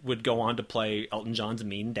 who would go on to play Elton John's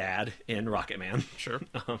mean dad in Rocket Man. Sure.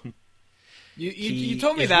 You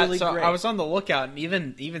told me that, really so great. I was on the lookout, and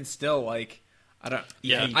even still, like, I don't.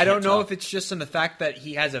 Yeah, I don't know if it's just in the fact that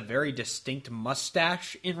he has a very distinct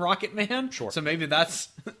mustache in Rocket Man. Sure. So maybe that's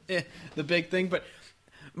the big thing. But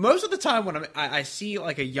most of the time, when I see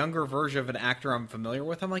like a younger version of an actor I'm familiar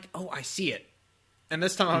with, I'm like, oh, I see it. And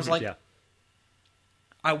this time I was like,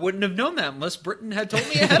 I wouldn't have known that unless Britton had told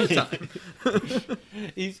me ahead of time.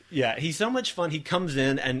 He's so much fun. He comes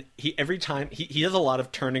in and every time he does a lot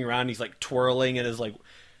of turning around. He's like twirling and his like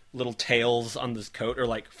little tails on this coat are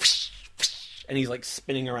like. And he's like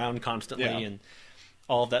spinning around constantly, and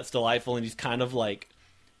all of that's delightful. And he's kind of like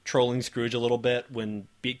trolling Scrooge a little bit when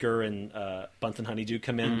Beaker and Bunsen Honeydew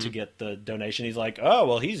come in to get the donation. He's like, "Oh,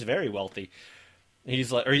 well, he's very wealthy."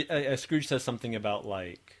 He's like, or Scrooge says something about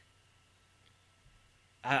like,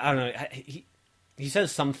 I don't know. He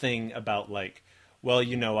says something about like, well,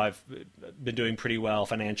 you know, I've been doing pretty well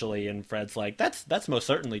financially, and Fred's like, that's most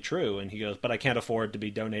certainly true, and he goes, but I can't afford to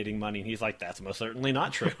be donating money, and he's like, that's most certainly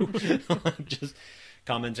not true. Just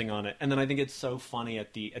commenting on it. And then I think it's so funny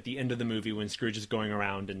at the end of the movie when Scrooge is going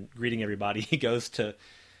around and greeting everybody, he goes to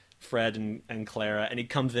Fred and Clara, and he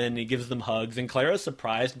comes in and he gives them hugs, and Clara's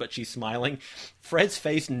surprised, but she's smiling. Fred's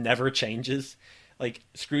face never changes. Like,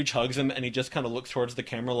 Scrooge hugs him, and he just kind of looks towards the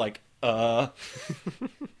camera like,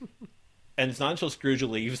 And it's not until Scrooge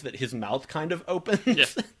leaves that his mouth kind of opens. Yeah.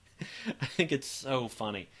 I think it's so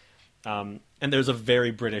funny. And there's a very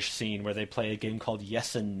British scene where they play a game called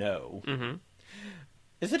Yes and No. Mm-hmm.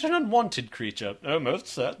 Is it an unwanted creature? Oh, most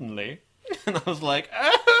certainly. And I was like,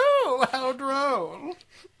 oh, how droll.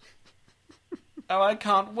 Oh, I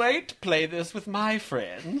can't wait to play this with my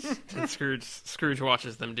friends. And Scrooge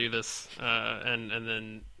watches them do this, and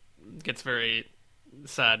then gets very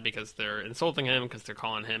sad because they're insulting him, because they're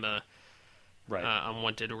calling him a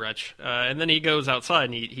unwanted wretch. And then he goes outside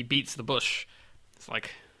and he beats the bush. It's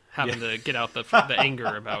like having to get out the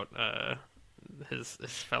anger about his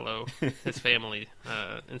family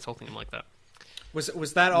insulting him like that.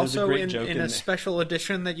 Was that also in a special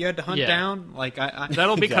edition that you had to hunt down? Like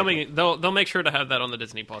that'll be coming. They'll make sure to have that on the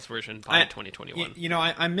Disney Plus version by 2021. You know,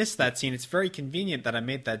 I missed that scene. It's very convenient that I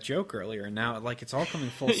made that joke earlier, and now like it's all coming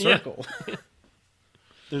full circle.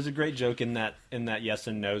 There's a great joke in that Yes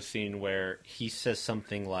and No scene where he says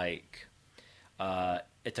something like,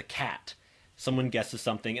 "It's a cat." Someone guesses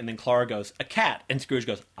something, and then Clara goes, "A cat," and Scrooge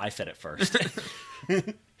goes, "I said it first."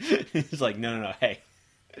 He's like, "No, hey."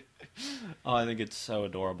 Oh, I think it's so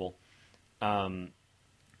adorable. I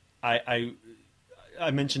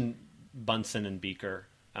mentioned Bunsen and Beaker,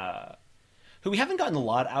 who we haven't gotten a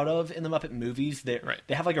lot out of in the Muppet movies. They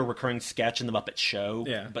have like a recurring sketch in the Muppet Show,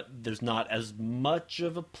 but there's not as much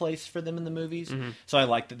of a place for them in the movies. Mm-hmm. So I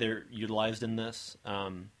like that they're utilized in this.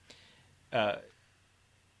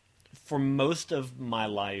 For most of my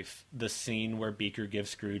life, the scene where Beaker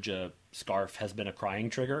gives Scrooge a scarf has been a crying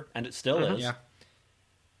trigger, and it still is. Yeah.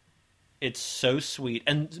 It's so sweet,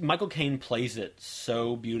 and Michael Caine plays it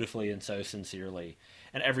so beautifully and so sincerely.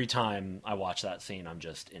 And every time I watch that scene, I'm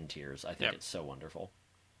just in tears. I think it's so wonderful.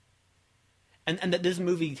 And that this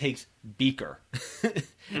movie takes Beaker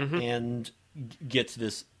and gets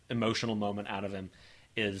this emotional moment out of him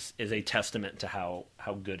is a testament to how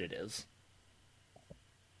good it is,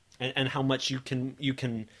 and how much you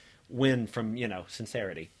can win from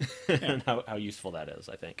sincerity, and how useful that is.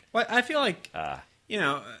 I think. Well, I feel like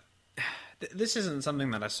this isn't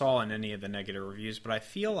something that I saw in any of the negative reviews, but I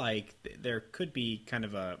feel like there could be kind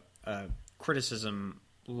of a criticism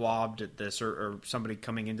lobbed at this, or somebody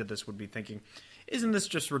coming into this would be thinking, isn't this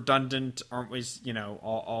just redundant? Aren't we,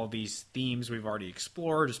 all these themes we've already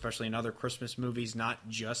explored, especially in other Christmas movies, not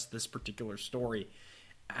just this particular story?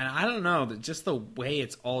 And I don't know, just the way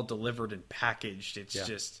it's all delivered and packaged, it's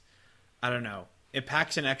just, I don't know. It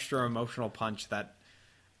packs an extra emotional punch that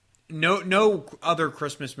no other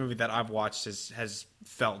Christmas movie that I've watched has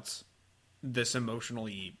felt this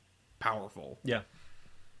emotionally powerful. Yeah.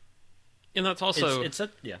 And that's also...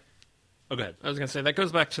 Yeah. Oh, go ahead. I was going to say, that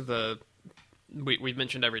goes back to we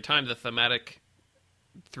mentioned every time, the thematic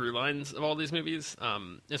through lines of all these movies.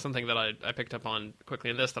 Is something that I picked up on quickly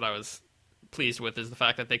in this that I was pleased with, is the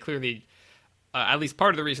fact that they clearly, at least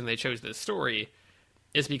part of the reason they chose this story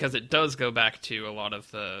is because it does go back to a lot of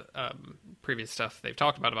the previous stuff they've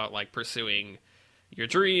talked about like pursuing your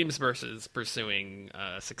dreams versus pursuing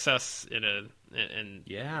success in a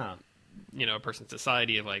person's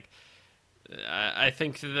society. Of like, I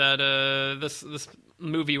think that this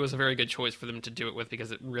movie was a very good choice for them to do it with,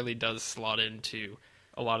 because it really does slot into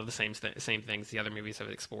a lot of the same things the other movies have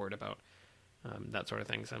explored about that sort of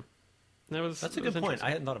thing. So that's a good point. I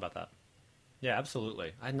hadn't thought about that. Yeah,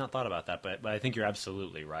 absolutely. I had not thought about that, but I think you're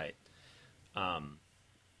absolutely right.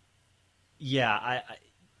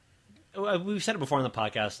 We've said it before on the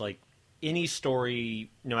podcast, like, any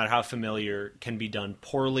story, no matter how familiar, can be done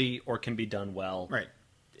poorly or can be done well. Right.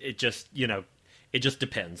 It just, it just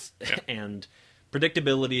depends. Yeah. And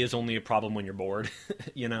predictability is only a problem when you're bored,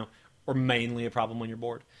 or mainly a problem when you're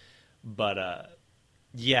bored. But, I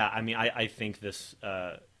think this,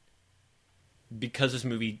 because this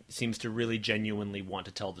movie seems to really genuinely want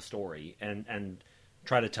to tell the story and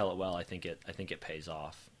try to tell it well, I think it pays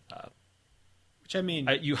off. Which, I mean,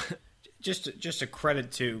 just a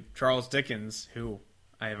credit to Charles Dickens, who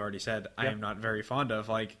I have already said I am not very fond of.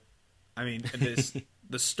 Like, I mean,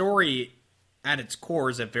 the story at its core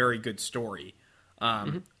is a very good story.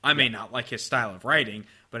 I may not like his style of writing,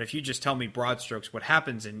 but if you just tell me broad strokes what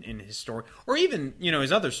happens in his story, or even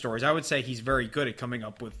his other stories, I would say he's very good at coming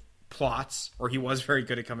up with plots, or he was very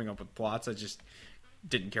good at coming up with plots. I just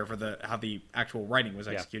didn't care for how the actual writing was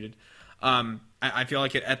executed. I feel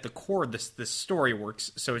like at the core, this story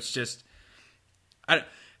works. So it's just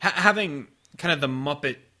having kind of the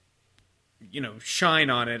Muppet, shine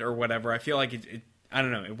on it or whatever. I feel like it I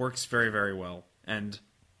don't know. It works very, very well. And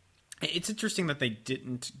it's interesting that they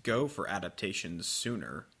didn't go for adaptations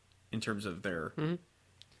sooner in terms of their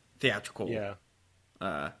theatrical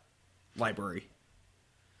library.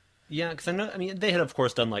 Yeah, because they had, of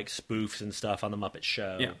course, done like spoofs and stuff on the Muppet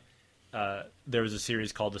Show. Yeah. There was a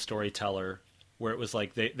series called The Storyteller, where it was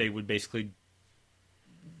like they would basically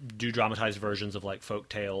do dramatized versions of like folk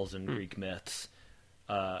tales and Greek myths,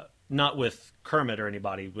 not with Kermit or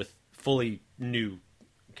anybody, with fully new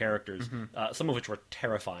characters, some of which were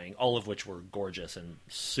terrifying, all of which were gorgeous and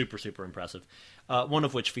super, super impressive. One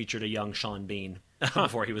of which featured a young Sean Bean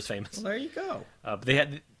before he was famous. Well, there you go. But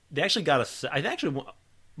they actually got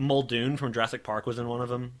Muldoon from Jurassic Park was in one of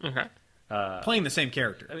them. Okay. Playing the same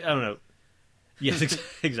character. I don't know. Yes,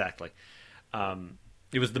 exactly.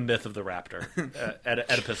 It was the myth of the raptor,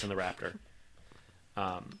 Oedipus and the raptor.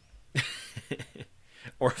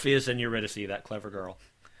 Orpheus and Eurydice, that clever girl.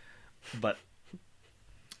 But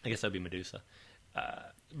I guess that'd be Medusa.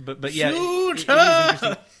 But yeah, it is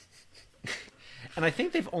and I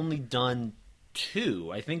think they've only done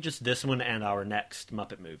 2. I think just this one and our next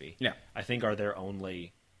Muppet movie. Yeah, I think are their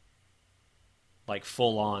only like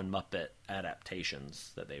full-on Muppet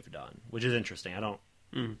adaptations that they've done, which is interesting. I don't.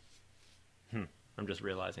 I'm just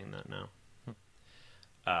realizing that now.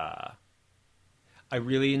 I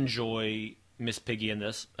really enjoy Miss Piggy in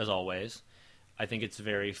this, as always. I think it's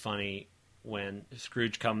very funny when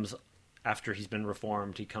Scrooge comes after he's been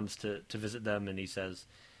reformed. He comes to visit them, and he says,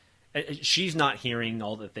 she's not hearing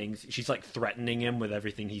all the things. She's like threatening him with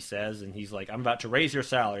everything he says, and he's like, "I'm about to raise your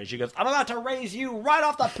salary." She goes, "I'm about to raise you right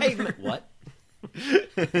off the pavement." What?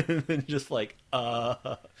 And just like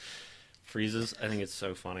freezes. I think it's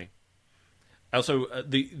so funny. Also,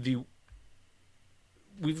 the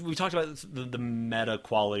we've talked about the meta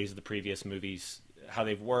qualities of the previous movies, how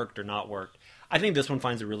they've worked or not worked. I think this one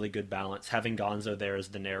finds a really good balance. Having Gonzo there as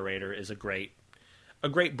the narrator is a great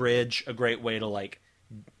bridge, a great way to like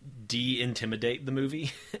de-intimidate the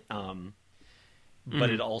movie. But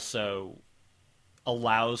it also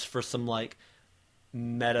allows for some like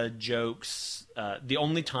meta jokes. The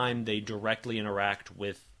only time they directly interact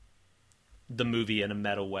with the movie in a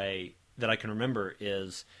meta way that I can remember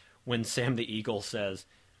is when Sam the Eagle says,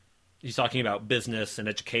 he's talking about business and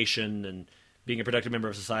education and being a productive member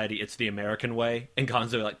of society. It's the American way. And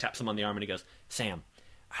Gonzo like taps him on the arm and he goes, Sam.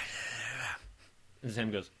 And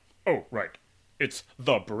Sam goes, oh, right. It's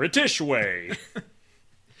the British way.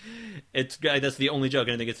 That's the only joke,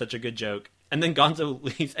 and I think it's such a good joke. And then Gonzo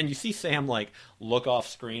leaves, and you see Sam like look off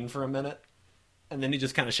screen for a minute, and then he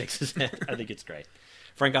just kind of shakes his head. I think it's great.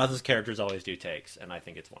 Frank Oz's characters always do takes, and I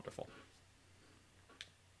think it's wonderful.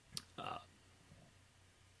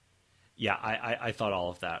 Yeah, I thought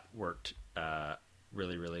all of that worked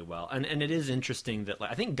really, really well. And it is interesting that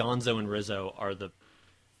like, I think Gonzo and Rizzo are the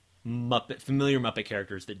familiar Muppet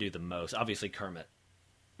characters that do the most. Obviously Kermit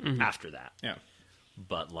after that. Yeah.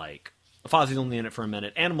 But like Fozzie's only in it for a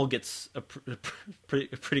minute. Animal gets a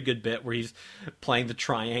pretty good bit where he's playing the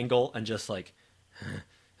triangle and just like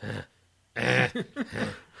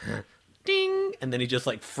ding, and then he just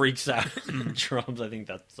like freaks out and drums. I think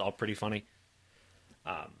that's all pretty funny.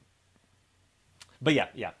 But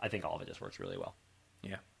yeah, I think all of it just works really well.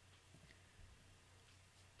 Yeah.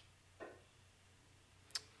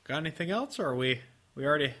 Got anything else, or are we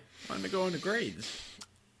already wanting to go into grades?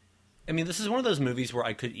 I mean, this is one of those movies where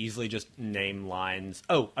I could easily just name lines.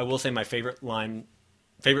 Oh, I will say my favorite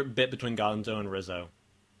bit between Gonzo and Rizzo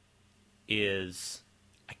is,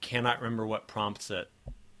 I cannot remember what prompts it,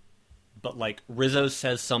 but like Rizzo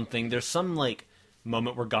says something. There's some like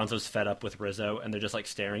moment where Gonzo's fed up with Rizzo and they're just like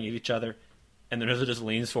staring at each other, and then Rizzo just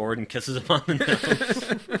leans forward and kisses him on the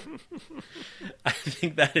nose. I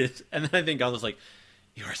think that is, and then I think Gonzo's like,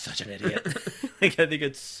 you are such an idiot. Like, I think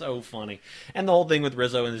it's so funny. And the whole thing with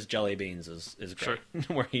Rizzo and his jelly beans is great. Sure.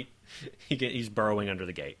 Where he's burrowing under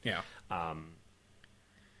the gate. Yeah.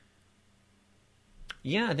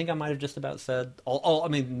 Yeah, I think I might have just about said all I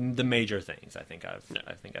mean, the major things I think I've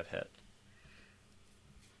hit.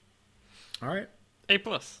 All right. A+.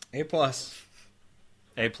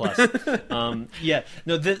 A+. Yeah.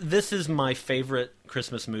 No, this is my favorite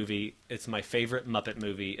Christmas movie. It's my favorite Muppet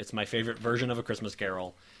movie. It's my favorite version of A Christmas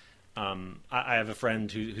Carol. I have a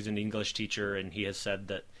friend who's an English teacher, and he has said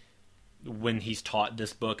that when he's taught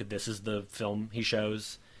this book, this is the film he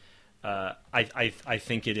shows. I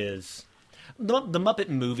think it is. The Muppet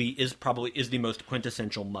movie is the most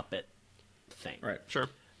quintessential Muppet thing. Right. Sure.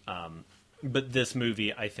 But this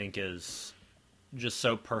movie, I think, is just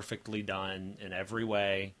so perfectly done in every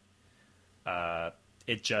way. There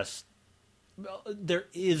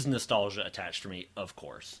is nostalgia attached to me, of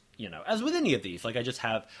course. You know, as with any of these, like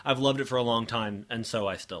I've loved it for a long time, and so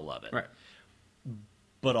I still love it. Right.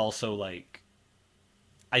 But also, like,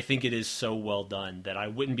 I think it is so well done that I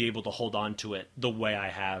wouldn't be able to hold on to it the way I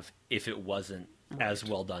have if it wasn't as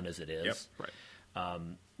well done as it is. Yep. Right.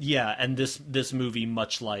 Yeah, and this movie,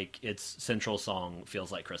 much like its central song,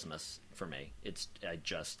 feels like Christmas for me. I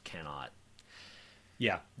just cannot.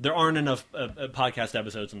 Yeah, there aren't enough podcast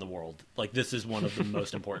episodes in the world. Like, this is one of the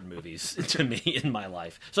most important movies to me in my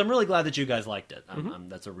life. So I'm really glad that you guys liked it.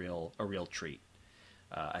 That's a real treat.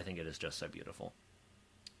 I think it is just so beautiful.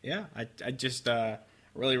 Yeah, I just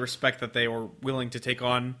really respect that they were willing to take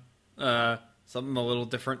on something a little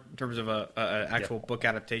different in terms of a actual book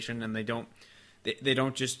adaptation, and they don't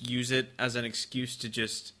just use it as an excuse to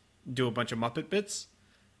just do a bunch of Muppet bits.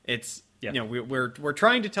 It's you know, we're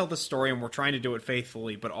trying to tell the story and we're trying to do it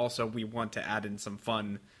faithfully, but also we want to add in some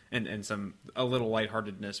fun and a little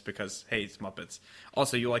lightheartedness because hey, it's Muppets.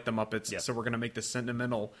 Also, you like the Muppets, so we're going to make this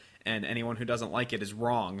sentimental, and anyone who doesn't like it is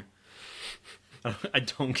wrong. I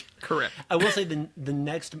don't. Correct. I will say the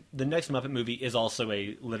next Muppet movie is also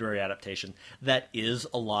a literary adaptation that is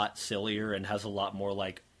a lot sillier and has a lot more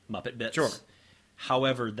like Muppet bits. Sure.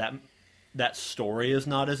 However, that story is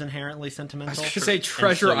not as inherently I sentimental. was going to say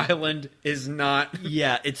Treasure Island is not.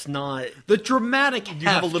 Yeah, it's not. The dramatic You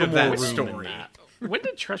have a little of more that room story. in that. When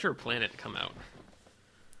did Treasure Planet come out?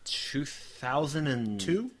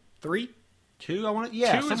 2002, 3. 2. I want to.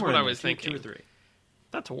 Yeah, 2 is somewhere what in I there, was 2 thinking. or 3.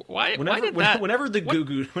 That's why did that? Whenever the Goo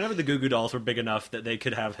Goo Dolls were big enough that they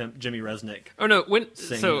could have Jimmy Resnick. Oh no!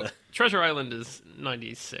 So Treasure Island is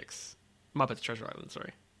 96. Muppets Treasure Island.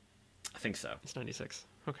 Sorry, I think so. it's 96.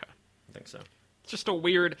 Okay, I think so. it's just a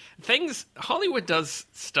weird things. Hollywood does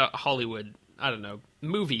stuff. Hollywood, I don't know,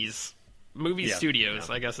 movies movie Yeah, studios,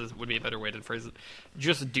 yeah. I guess would be a better way to phrase it,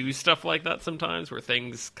 just do stuff like that sometimes, where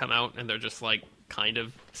things come out and they're just like kind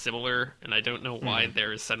of similar, and I don't know why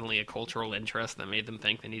there is suddenly a cultural interest that made them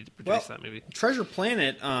think they needed to produce that movie. Treasure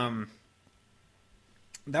Planet,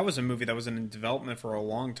 that was a movie that was in development for a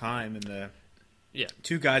long time, and the Yeah,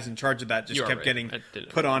 two guys in charge of that just You are kept right. getting I didn't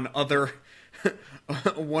put know. on other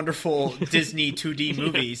wonderful Disney 2D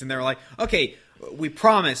movies, and they were like, okay, we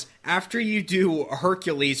promise, after you do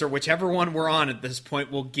Hercules or whichever one we're on at this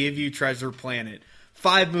point, we'll give you Treasure Planet.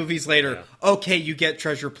 5 movies later, okay, you get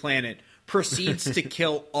Treasure Planet. Proceeds to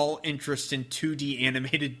kill all interest in 2D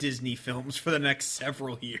animated Disney films for the next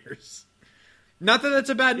several years. Not that that's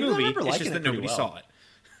a bad You know, I movie, remember it's liking just it that pretty nobody well. saw it.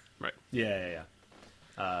 right. Yeah.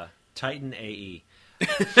 Titan AE.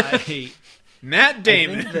 I Matt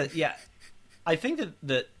Damon. I think that, I think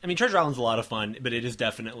that I mean, Treasure Island's a lot of fun, but it is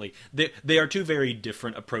definitely they are two very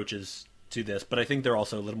different approaches to this. But I think they're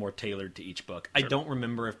also a little more tailored to each book. I don't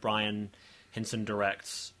remember if Brian Henson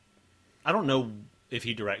directs. I don't know if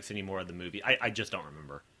he directs any more of the movie. I just don't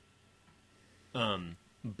remember.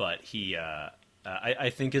 But he, I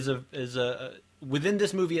think is a within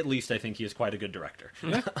this movie at least, I think he is quite a good director.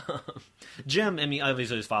 Jim, I mean,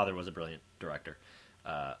 obviously his father was a brilliant director,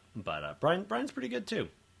 but Brian's pretty good too.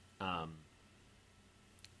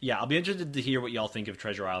 Yeah, I'll be interested to hear what y'all think of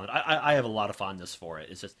Treasure Island. I have a lot of fondness for it.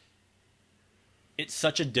 It's just it's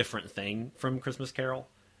such a different thing from Christmas Carol.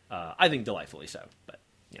 I think delightfully so, but.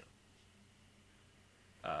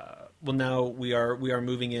 Well, now we are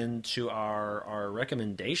moving into our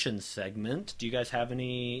recommendations segment. Do you guys have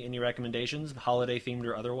any recommendations, holiday themed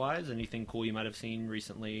or otherwise? Anything cool you might have seen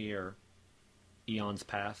recently or eons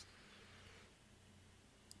past?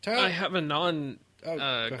 I have a non go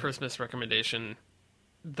ahead. Christmas recommendation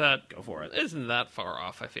that Go for it. isn't that far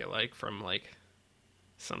off. I feel like from like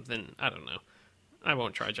something I don't know. I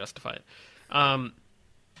won't try to justify it,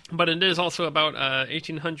 but it is also about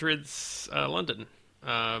 1800s London.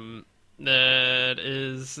 That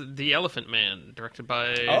is The Elephant Man, directed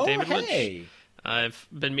by David Lynch. I've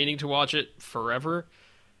been meaning to watch it forever.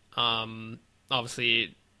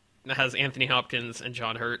 Obviously, it has Anthony Hopkins and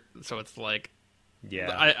John Hurt, so it's like,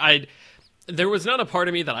 Yeah. there was not a part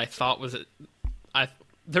of me that I thought was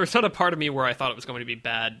there was not a part of me where I thought it was going to be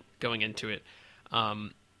bad going into it,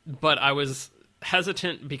 but I was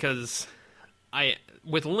hesitant because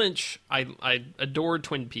with Lynch, I adored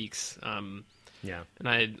Twin Peaks. Yeah.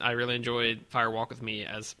 And I really enjoyed Fire Walk With Me,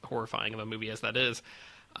 as horrifying of a movie as that is.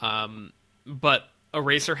 But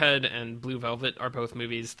Eraserhead and Blue Velvet are both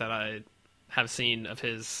movies that I have seen of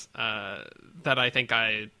his that I think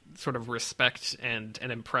I sort of respect and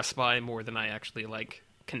impressed by more than I actually like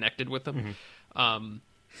connected with them. And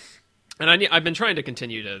I've been trying to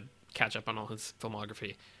continue to catch up on all his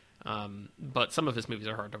filmography, but some of his movies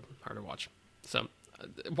are hard to watch. So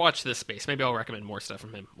watch this space. Maybe I'll recommend more stuff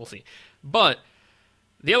from him. We'll see. But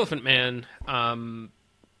The Elephant Man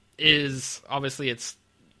is obviously it's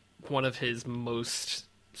one of his most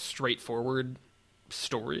straightforward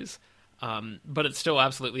stories, but it still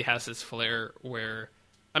absolutely has this flair where,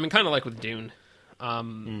 I mean, kind of like with Dune,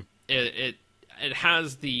 it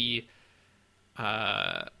has the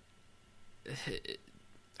I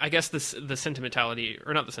guess the sentimentality,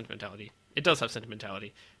 or not the sentimentality. It does have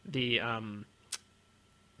sentimentality. The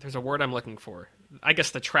there's a word I'm looking for. I guess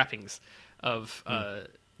the trappings of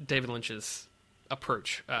David Lynch's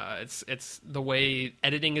approach. It's the way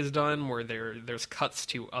editing is done, where there's cuts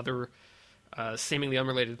to other seemingly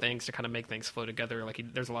unrelated things to kind of make things flow together. Like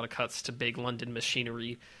there's a lot of cuts to big London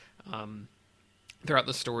machinery throughout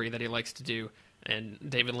the story that he likes to do. And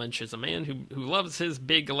David Lynch is a man who loves his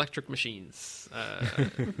big electric machines.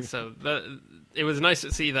 So it was nice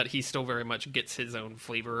to see that he still very much gets his own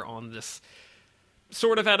flavor on this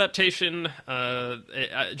sort of adaptation,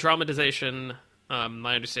 dramatization.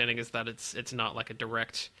 My understanding is that it's not like a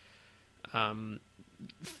direct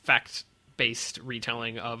fact-based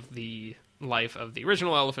retelling of the life of the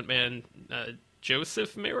original Elephant Man,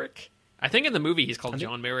 Joseph Merrick. I think in the movie he's called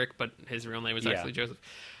John Merrick, but his real name is actually Joseph.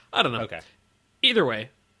 I don't know. Okay. Either way,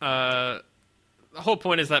 the whole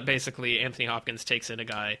point is that basically Anthony Hopkins takes in a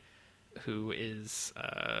guy who is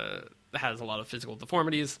has a lot of physical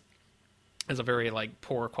deformities, has a very like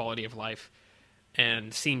poor quality of life,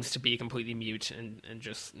 and seems to be completely mute and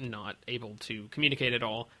just not able to communicate at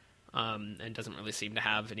all, and doesn't really seem to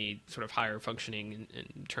have any sort of higher functioning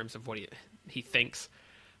in terms of what he thinks.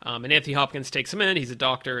 And Anthony Hopkins takes him in. He's a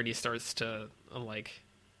doctor, and he starts to like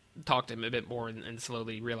talk to him a bit more, and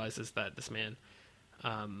slowly realizes that this man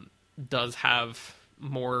does have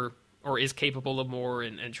more, or is capable of more,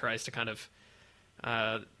 and tries to kind of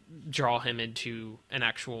draw him into an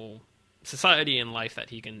actual society and life that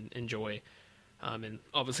he can enjoy. And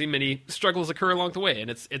obviously many struggles occur along the way, and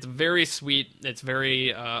it's very sweet. It's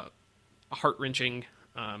very heart-wrenching.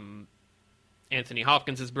 Anthony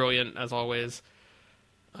Hopkins is brilliant, as always.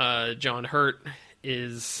 John Hurt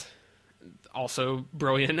is also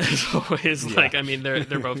brilliant, as always. Yeah. Like, I mean, they're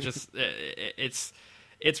both just... It's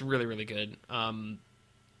really, really good.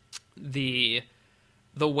 The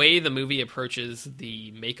way the movie approaches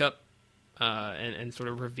the makeup and sort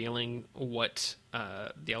of revealing what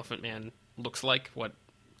the Elephant Man looks like, what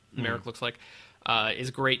Merrick looks like,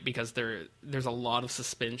 is great, because there's a lot of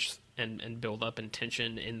suspense and build up and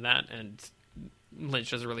tension in that, and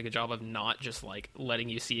Lynch does a really good job of not just like letting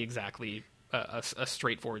you see exactly a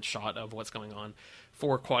straightforward shot of what's going on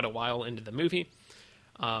for quite a while into the movie.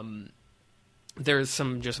 There's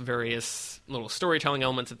some just various little storytelling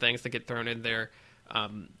elements and things that get thrown in there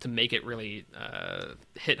to make it really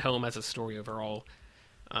hit home as a story overall.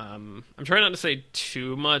 I'm trying not to say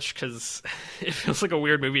too much, because it feels like a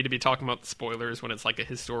weird movie to be talking about the spoilers when it's like a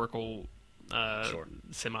historical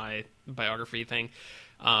semi-biography thing.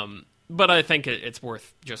 But I think it's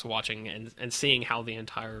worth just watching and seeing how the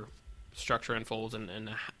entire structure unfolds and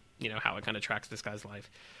you know, how it kind of tracks this guy's life.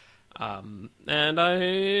 And I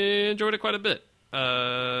enjoyed it quite a bit.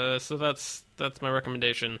 So that's my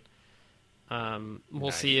recommendation. We'll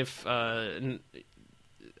Nice. see if in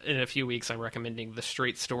a few weeks I'm recommending The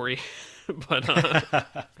Straight Story. But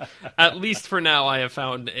at least for now, I have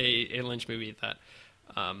found a Lynch movie that,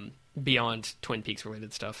 beyond Twin Peaks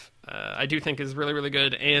related stuff, I do think is really, really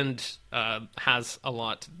good, and has a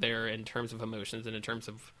lot there in terms of emotions and in terms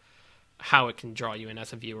of how it can draw you in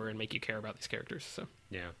as a viewer and make you care about these characters. So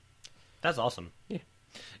Yeah. That's awesome. Yeah.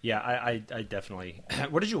 Yeah, I definitely...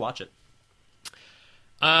 Where did you watch it?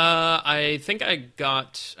 I think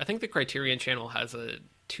the Criterion Channel has a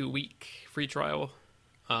 2-week free trial.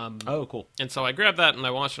 Oh, cool. And so I grabbed that and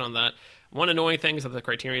I watched it on that. One annoying thing is that the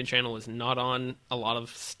Criterion Channel is not on a lot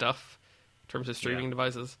of stuff in terms of streaming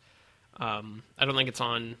devices. I don't think it's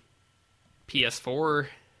on PS4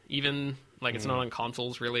 even. Like, it's not on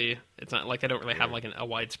consoles, really. It's not like I don't really have like a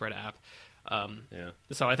widespread app. Yeah.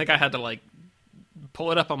 So I think I had to like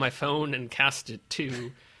pull it up on my phone and cast it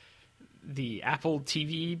to the Apple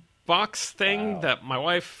TV box thing that my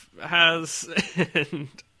wife has, and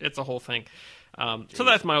it's a whole thing. So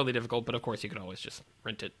that's mildly difficult, but of course you could always just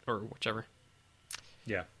rent it or whichever.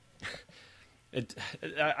 Yeah.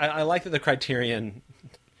 I like that the Criterion,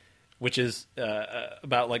 which is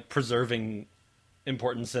about like preserving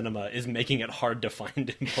important cinema, is making it hard to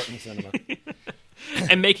find important cinema.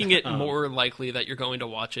 And making it more likely that you're going to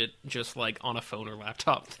watch it just like on a phone or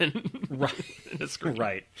laptop than Right. in a screen.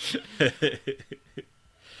 Right.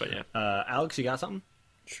 But yeah. Alex, you got something?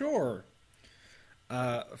 Sure.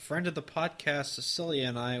 A friend of the podcast, Cecilia,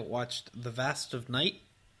 and I watched The Vast of Night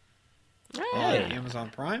on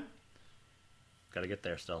Amazon Prime. Got to get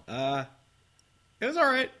there still. It was all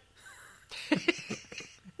right.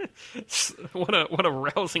 What a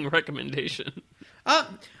rousing recommendation. I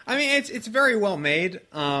mean, it's very well made.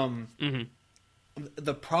 The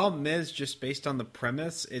problem is, just based on the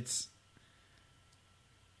premise, it's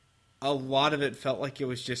a lot of it felt like it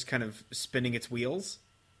was just kind of spinning its wheels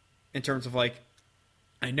in terms of like,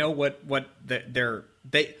 I know what they're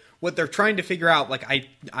trying to figure out. Like,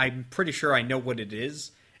 I'm pretty sure I know what it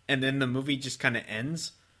is, and then the movie just kind of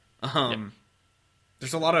ends.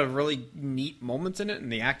 There's a lot of really neat moments in it,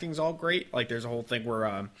 and the acting's all great. Like, there's a whole thing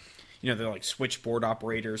where, they're like switchboard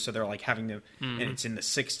operators, so they're like having to, and it's in the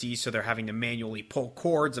 60s, so they're having to manually pull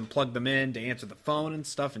cords and plug them in to answer the phone and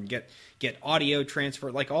stuff, and get audio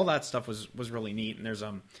transfer. Like, all that stuff was really neat. And there's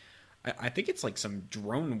I think it's like some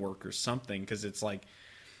drone work or something, because it's like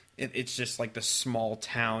it's just like the small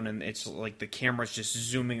town, and it's like the camera's just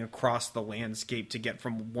zooming across the landscape to get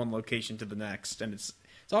from one location to the next, and it's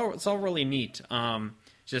all really neat.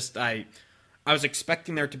 Just I was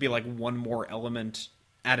expecting there to be like one more element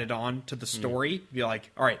added on to the story. Be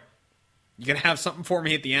like, all right, you gonna have something for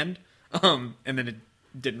me at the end? And then it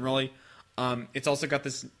didn't really. It's also got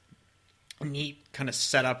this neat kind of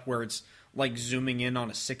setup where it's like zooming in on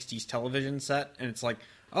a 60s television set, and it's like,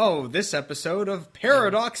 oh, this episode of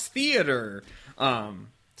Paradox Theater. So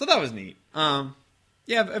that was neat.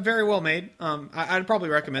 Yeah, very well made. I'd probably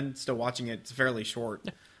recommend still watching it. It's fairly short.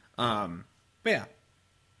 But yeah,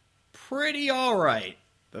 pretty all right.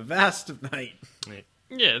 The Vast of Night.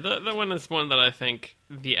 Yeah, the one is one that I think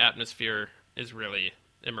the atmosphere is really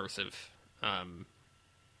immersive.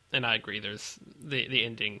 And I agree, there's the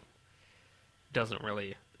ending doesn't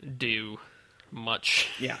really do much.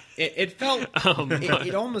 Yeah, it felt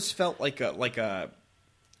it almost felt like a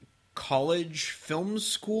college film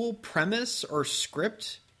school premise or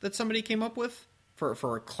script that somebody came up with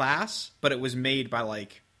for a class, but it was made by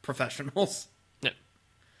like professionals. Yeah.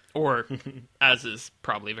 Or, as is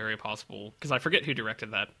probably very possible, because I forget who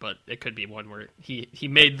directed that, but it could be one where he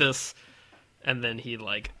made this and then he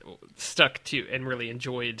like stuck to and really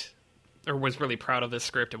enjoyed or was really proud of this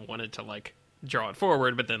script and wanted to like draw it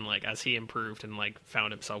forward, but then like as he improved and like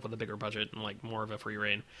found himself with a bigger budget and like more of a free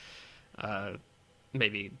reign,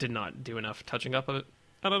 maybe did not do enough touching up of it.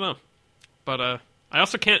 I don't know. But I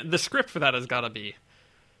also can't. The script for that has got to be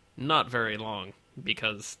not very long,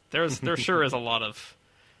 because there sure is a lot of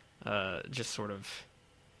just sort of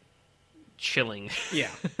chilling,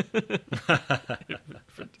 Yeah.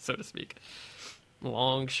 so to speak.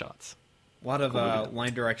 Long shots. A lot of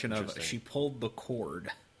line direction of she pulled the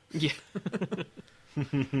cord. Yeah.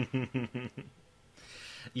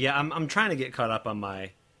 Yeah, I'm trying to get caught up on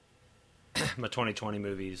my my 2020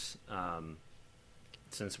 movies,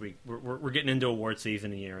 since we're getting into award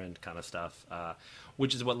season and year-end kind of stuff,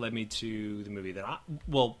 which is what led me to the movie that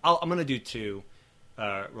I'm going to do two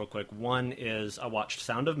real quick. One is I watched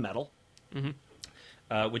Sound of Metal,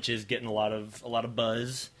 which is getting a lot of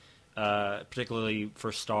buzz, particularly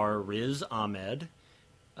for star Riz Ahmed,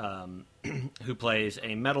 who plays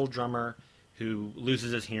a metal drummer who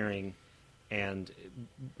loses his hearing and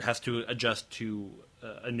has to adjust to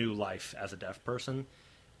a new life as a deaf person.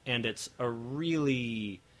 And it's a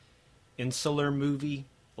really insular movie.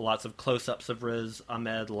 Lots of close-ups of Riz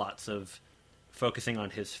Ahmed, lots of focusing on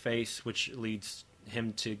his face, which leads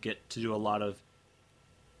him to get to do a lot of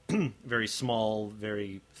very small,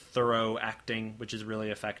 very thorough acting, which is really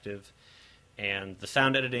effective. And the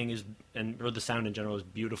sound editing or the sound in general is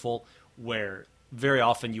beautiful, where very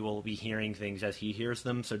often you will be hearing things as he hears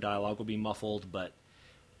them, so dialogue will be muffled, but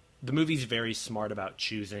the movie's very smart about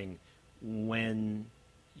choosing when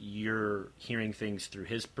you're hearing things through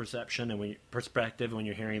his perception and when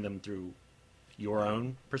you're hearing them through your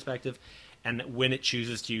own perspective, and when it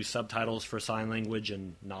chooses to use subtitles for sign language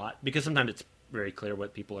and not, because sometimes it's very clear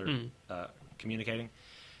what people are communicating.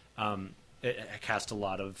 It cast a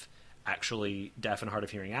lot of actually deaf and hard of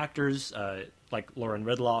hearing actors, like Lauren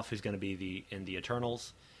Ridloff, who's going to be in the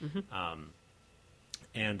Eternals,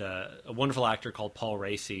 and a wonderful actor called Paul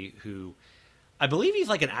Raci, who I believe he's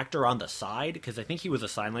like an actor on the side, because I think he was a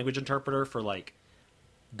sign language interpreter for like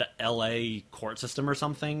the LA court system or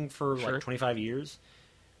something for like 25 years.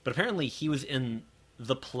 But apparently he was in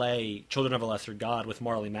the play Children of a Lesser God with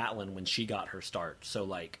Marlee Matlin when she got her start. So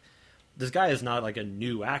like this guy is not like a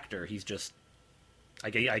new actor. He's just, I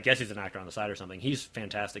guess he's an actor on the side or something. He's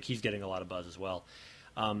fantastic. He's getting a lot of buzz as well.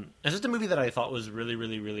 It's just a movie that I thought was really,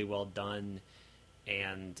 really, really well done,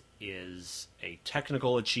 and is a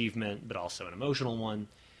technical achievement, but also an emotional one.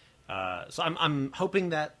 So I'm hoping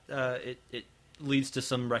that it leads to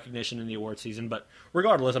some recognition in the award season. But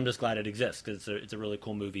regardless, I'm just glad it exists, because it's a really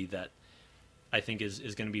cool movie that I think is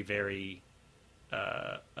going to be very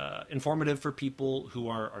informative for people who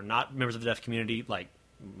are not members of the deaf community, like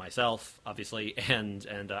myself, obviously.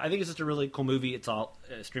 And I think it's just a really cool movie. It's all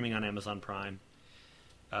streaming on Amazon Prime.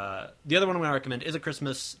 The other one I'm going to recommend is a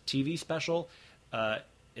Christmas TV special.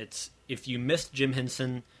 It's, if you missed Jim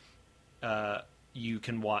Henson, you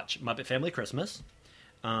can watch Muppet Family Christmas.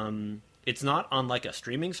 It's not on like a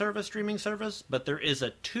streaming service, but there is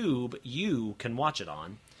a tube you can watch it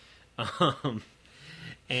on.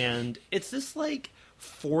 And it's this like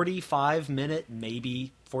 45 minute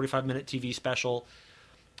TV special.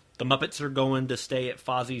 The Muppets are going to stay at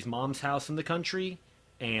Fozzie's mom's house in the country,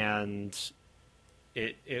 and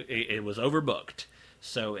it was overbooked.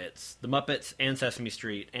 So it's the Muppets and Sesame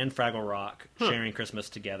Street and Fraggle Rock sharing Christmas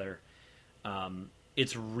together.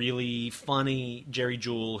 It's really funny. Jerry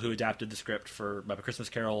Jewell, who adapted the script for Muppet Christmas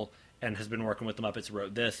Carol and has been working with the Muppets,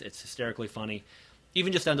 wrote this. It's hysterically funny.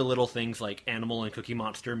 Even just down to little things like Animal and Cookie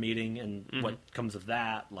Monster meeting and what comes of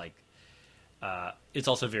that. Like, it's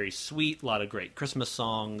also very sweet. A lot of great Christmas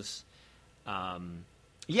songs.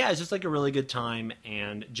 Yeah, it's just like a really good time.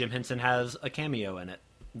 And Jim Henson has a cameo in it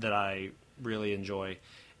that I really enjoy.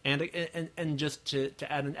 And just to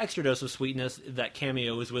add an extra dose of sweetness, that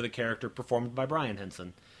cameo is with a character performed by Brian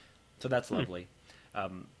Henson. So that's lovely.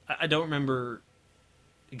 I don't remember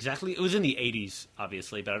exactly. It was in the 80s,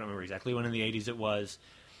 obviously, but I don't remember exactly when in the 80s it was.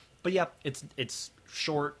 But yeah, it's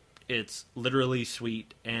short. It's literally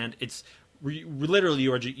sweet. And it's literally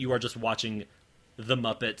you are just watching the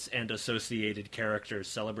Muppets and associated characters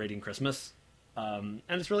celebrating Christmas. And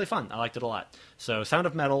it's really fun. I liked it a lot. So Sound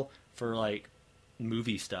of Metal for like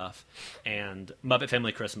movie stuff, and Muppet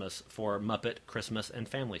Family Christmas for Muppet Christmas and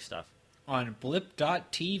family stuff. On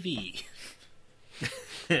blip.tv.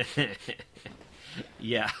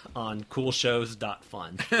 Yeah, on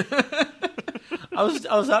coolshows.fun. I was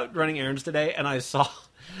out running errands today, and I saw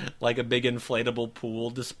like a big inflatable pool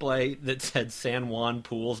display that said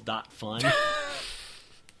sanjuanpools.fun.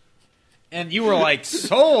 And you were like,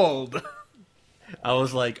 sold! I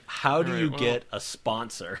was like, how do All you right, get a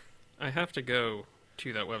sponsor? I have to go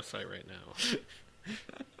to that website right now.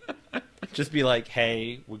 Just be like,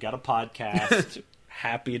 hey, we got a podcast.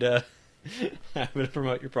 happy to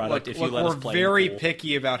promote your product if you let us play. We're very pool.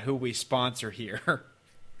 picky about who we sponsor here.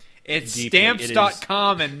 It's Deeply,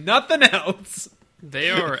 stamps.com and nothing else.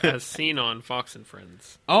 They are as seen on Fox and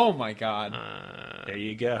Friends. Oh my god. There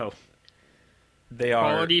you go. They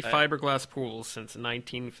are Quality fiberglass pools since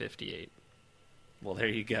 1958. Well, there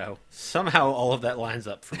you go. Somehow all of that lines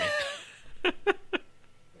up for me.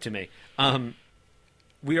 To me.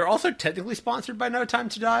 We are also technically sponsored by No Time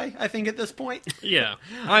to Die, I think, at this point. Yeah.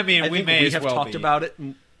 I mean, I we think may we as have well talked be. about it.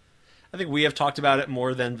 I think we have talked about it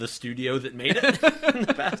more than the studio that made it in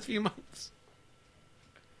the past few months.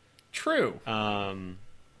 True. Oh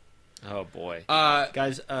boy,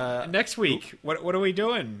 Guys, guys. next week, what are we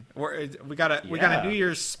doing? We got a Yeah. New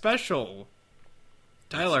Year's special.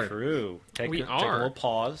 Tyler, True. Take We a are. little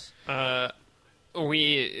pause.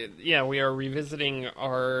 We are revisiting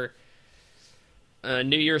our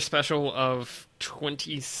New Year's special of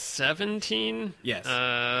 2017. Yes.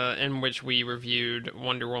 In which we reviewed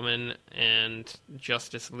Wonder Woman and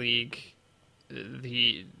Justice League,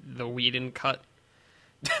 the Whedon cut,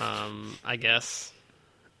 I guess.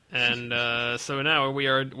 And so now we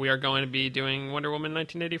are going to be doing Wonder Woman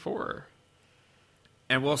 1984.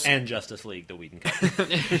 And Justice League, the Whedon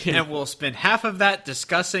cut. and we'll spend half of that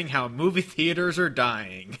discussing how movie theaters are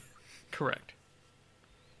dying. Correct.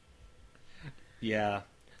 Yeah,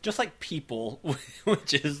 just like people,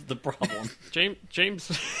 which is the problem.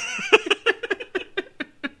 James.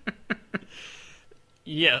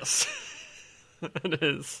 Yes, it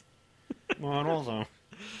is. Well, also.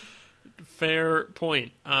 Fair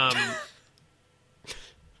point. I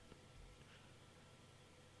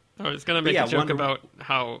was going to make a joke about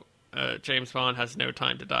how James Bond has no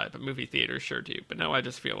time to die, but movie theaters sure do. But now I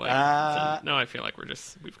just feel like I feel like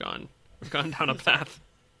we've gone down a path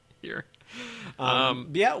here.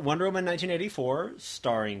 Yeah, Wonder Woman 1984,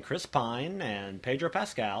 starring Chris Pine and Pedro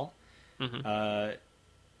Pascal,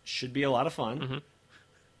 should be a lot of fun.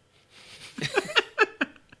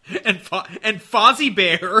 and Fozzie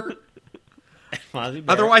Bear, Fozzie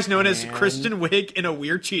Bear, otherwise known as Kristen Wiig in a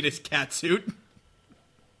weird cheetah's catsuit.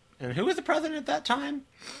 And who was the president at that time?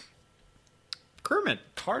 Kermit.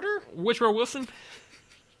 Carter? Woodrow Wilson?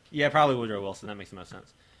 Yeah, probably Woodrow Wilson. That makes the most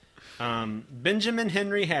sense. Benjamin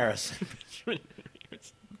Henry Harrison.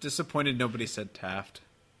 Disappointed nobody said Taft.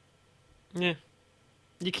 Yeah.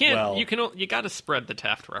 You can't. Well- You got to spread the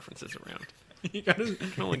Taft references around. You gotta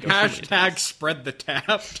only go so many hashtag spread the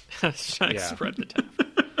Taft. Hashtag Yeah. spread the Taft.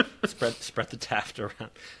 Spread the Taft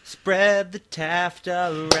around. Spread the Taft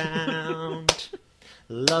around.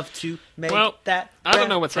 Love to make Well, that. I don't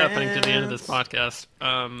know what's happening to the end of this reference.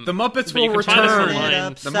 podcast. The Muppets But you will can find us return.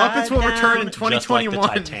 online. The Muppets will return in Just like the 2021.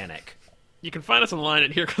 Titanic. You can find us online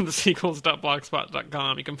at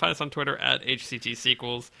herecomthesequels.blogspot.com. You can find us on Twitter at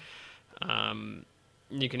HCTSequels.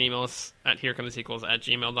 You can email us at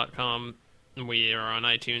herecomthesequels@gmail.com. We are on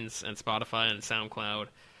iTunes and Spotify and SoundCloud.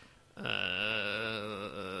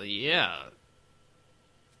 Yeah.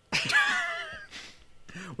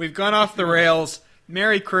 We've gone off the rails.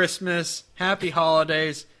 Merry Christmas. Happy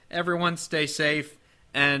holidays. Everyone stay safe.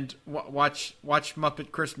 And watch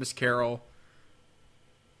Muppet Christmas Carol.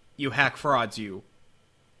 You hack frauds, you.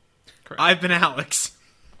 Correct. I've been Alex.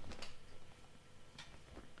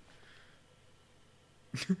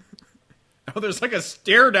 Oh, there's like a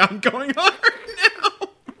stare down going on right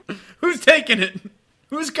now. Who's taking it?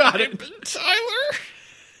 Who's got it? Tyler?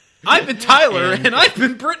 I've been Tyler, and I've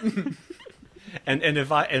been Britain. And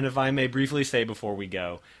if I may briefly say before we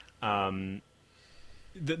go, the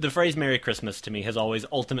phrase "Merry Christmas" to me has always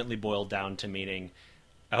ultimately boiled down to meaning,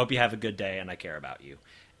 I hope you have a good day and I care about you.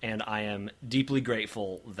 And I am deeply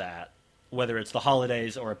grateful that whether it's the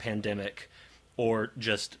holidays or a pandemic or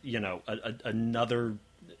just, another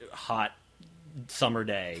hot summer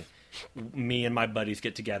day, me and my buddies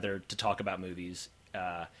get together to talk about movies.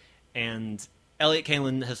 And Elliot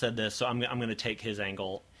Kalin has said this, so I'm going to take his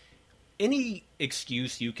angle. Any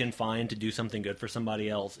excuse you can find to do something good for somebody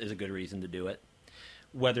else is a good reason to do it.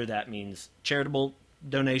 Whether that means charitable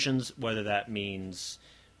donations, whether that means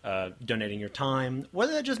donating your time,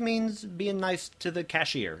 whether that just means being nice to the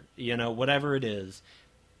cashier, whatever it is,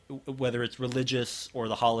 whether it's religious or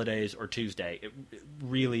the holidays or Tuesday,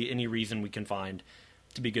 really any reason we can find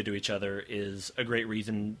to be good to each other is a great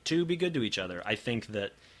reason to be good to each other. I think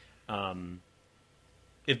that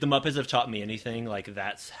if the Muppets have taught me anything, like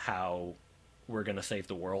that's how we're going to save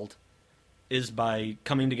the world, is by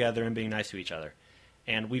coming together and being nice to each other.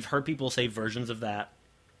 And we've heard people say versions of that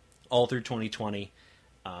all through 2020,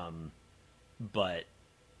 but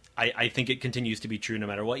I think it continues to be true no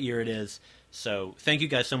matter what year it is. So thank you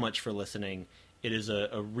guys so much for listening. It is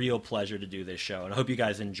a real pleasure to do this show, and I hope you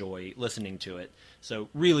guys enjoy listening to it. So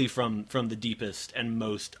really from the deepest and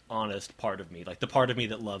most honest part of me, like the part of me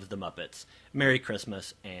that loves the Muppets, Merry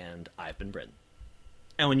Christmas, and I've been Britton.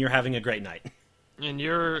 And when you're having a great night. And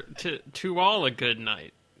you're to all a good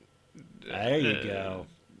night. There you go.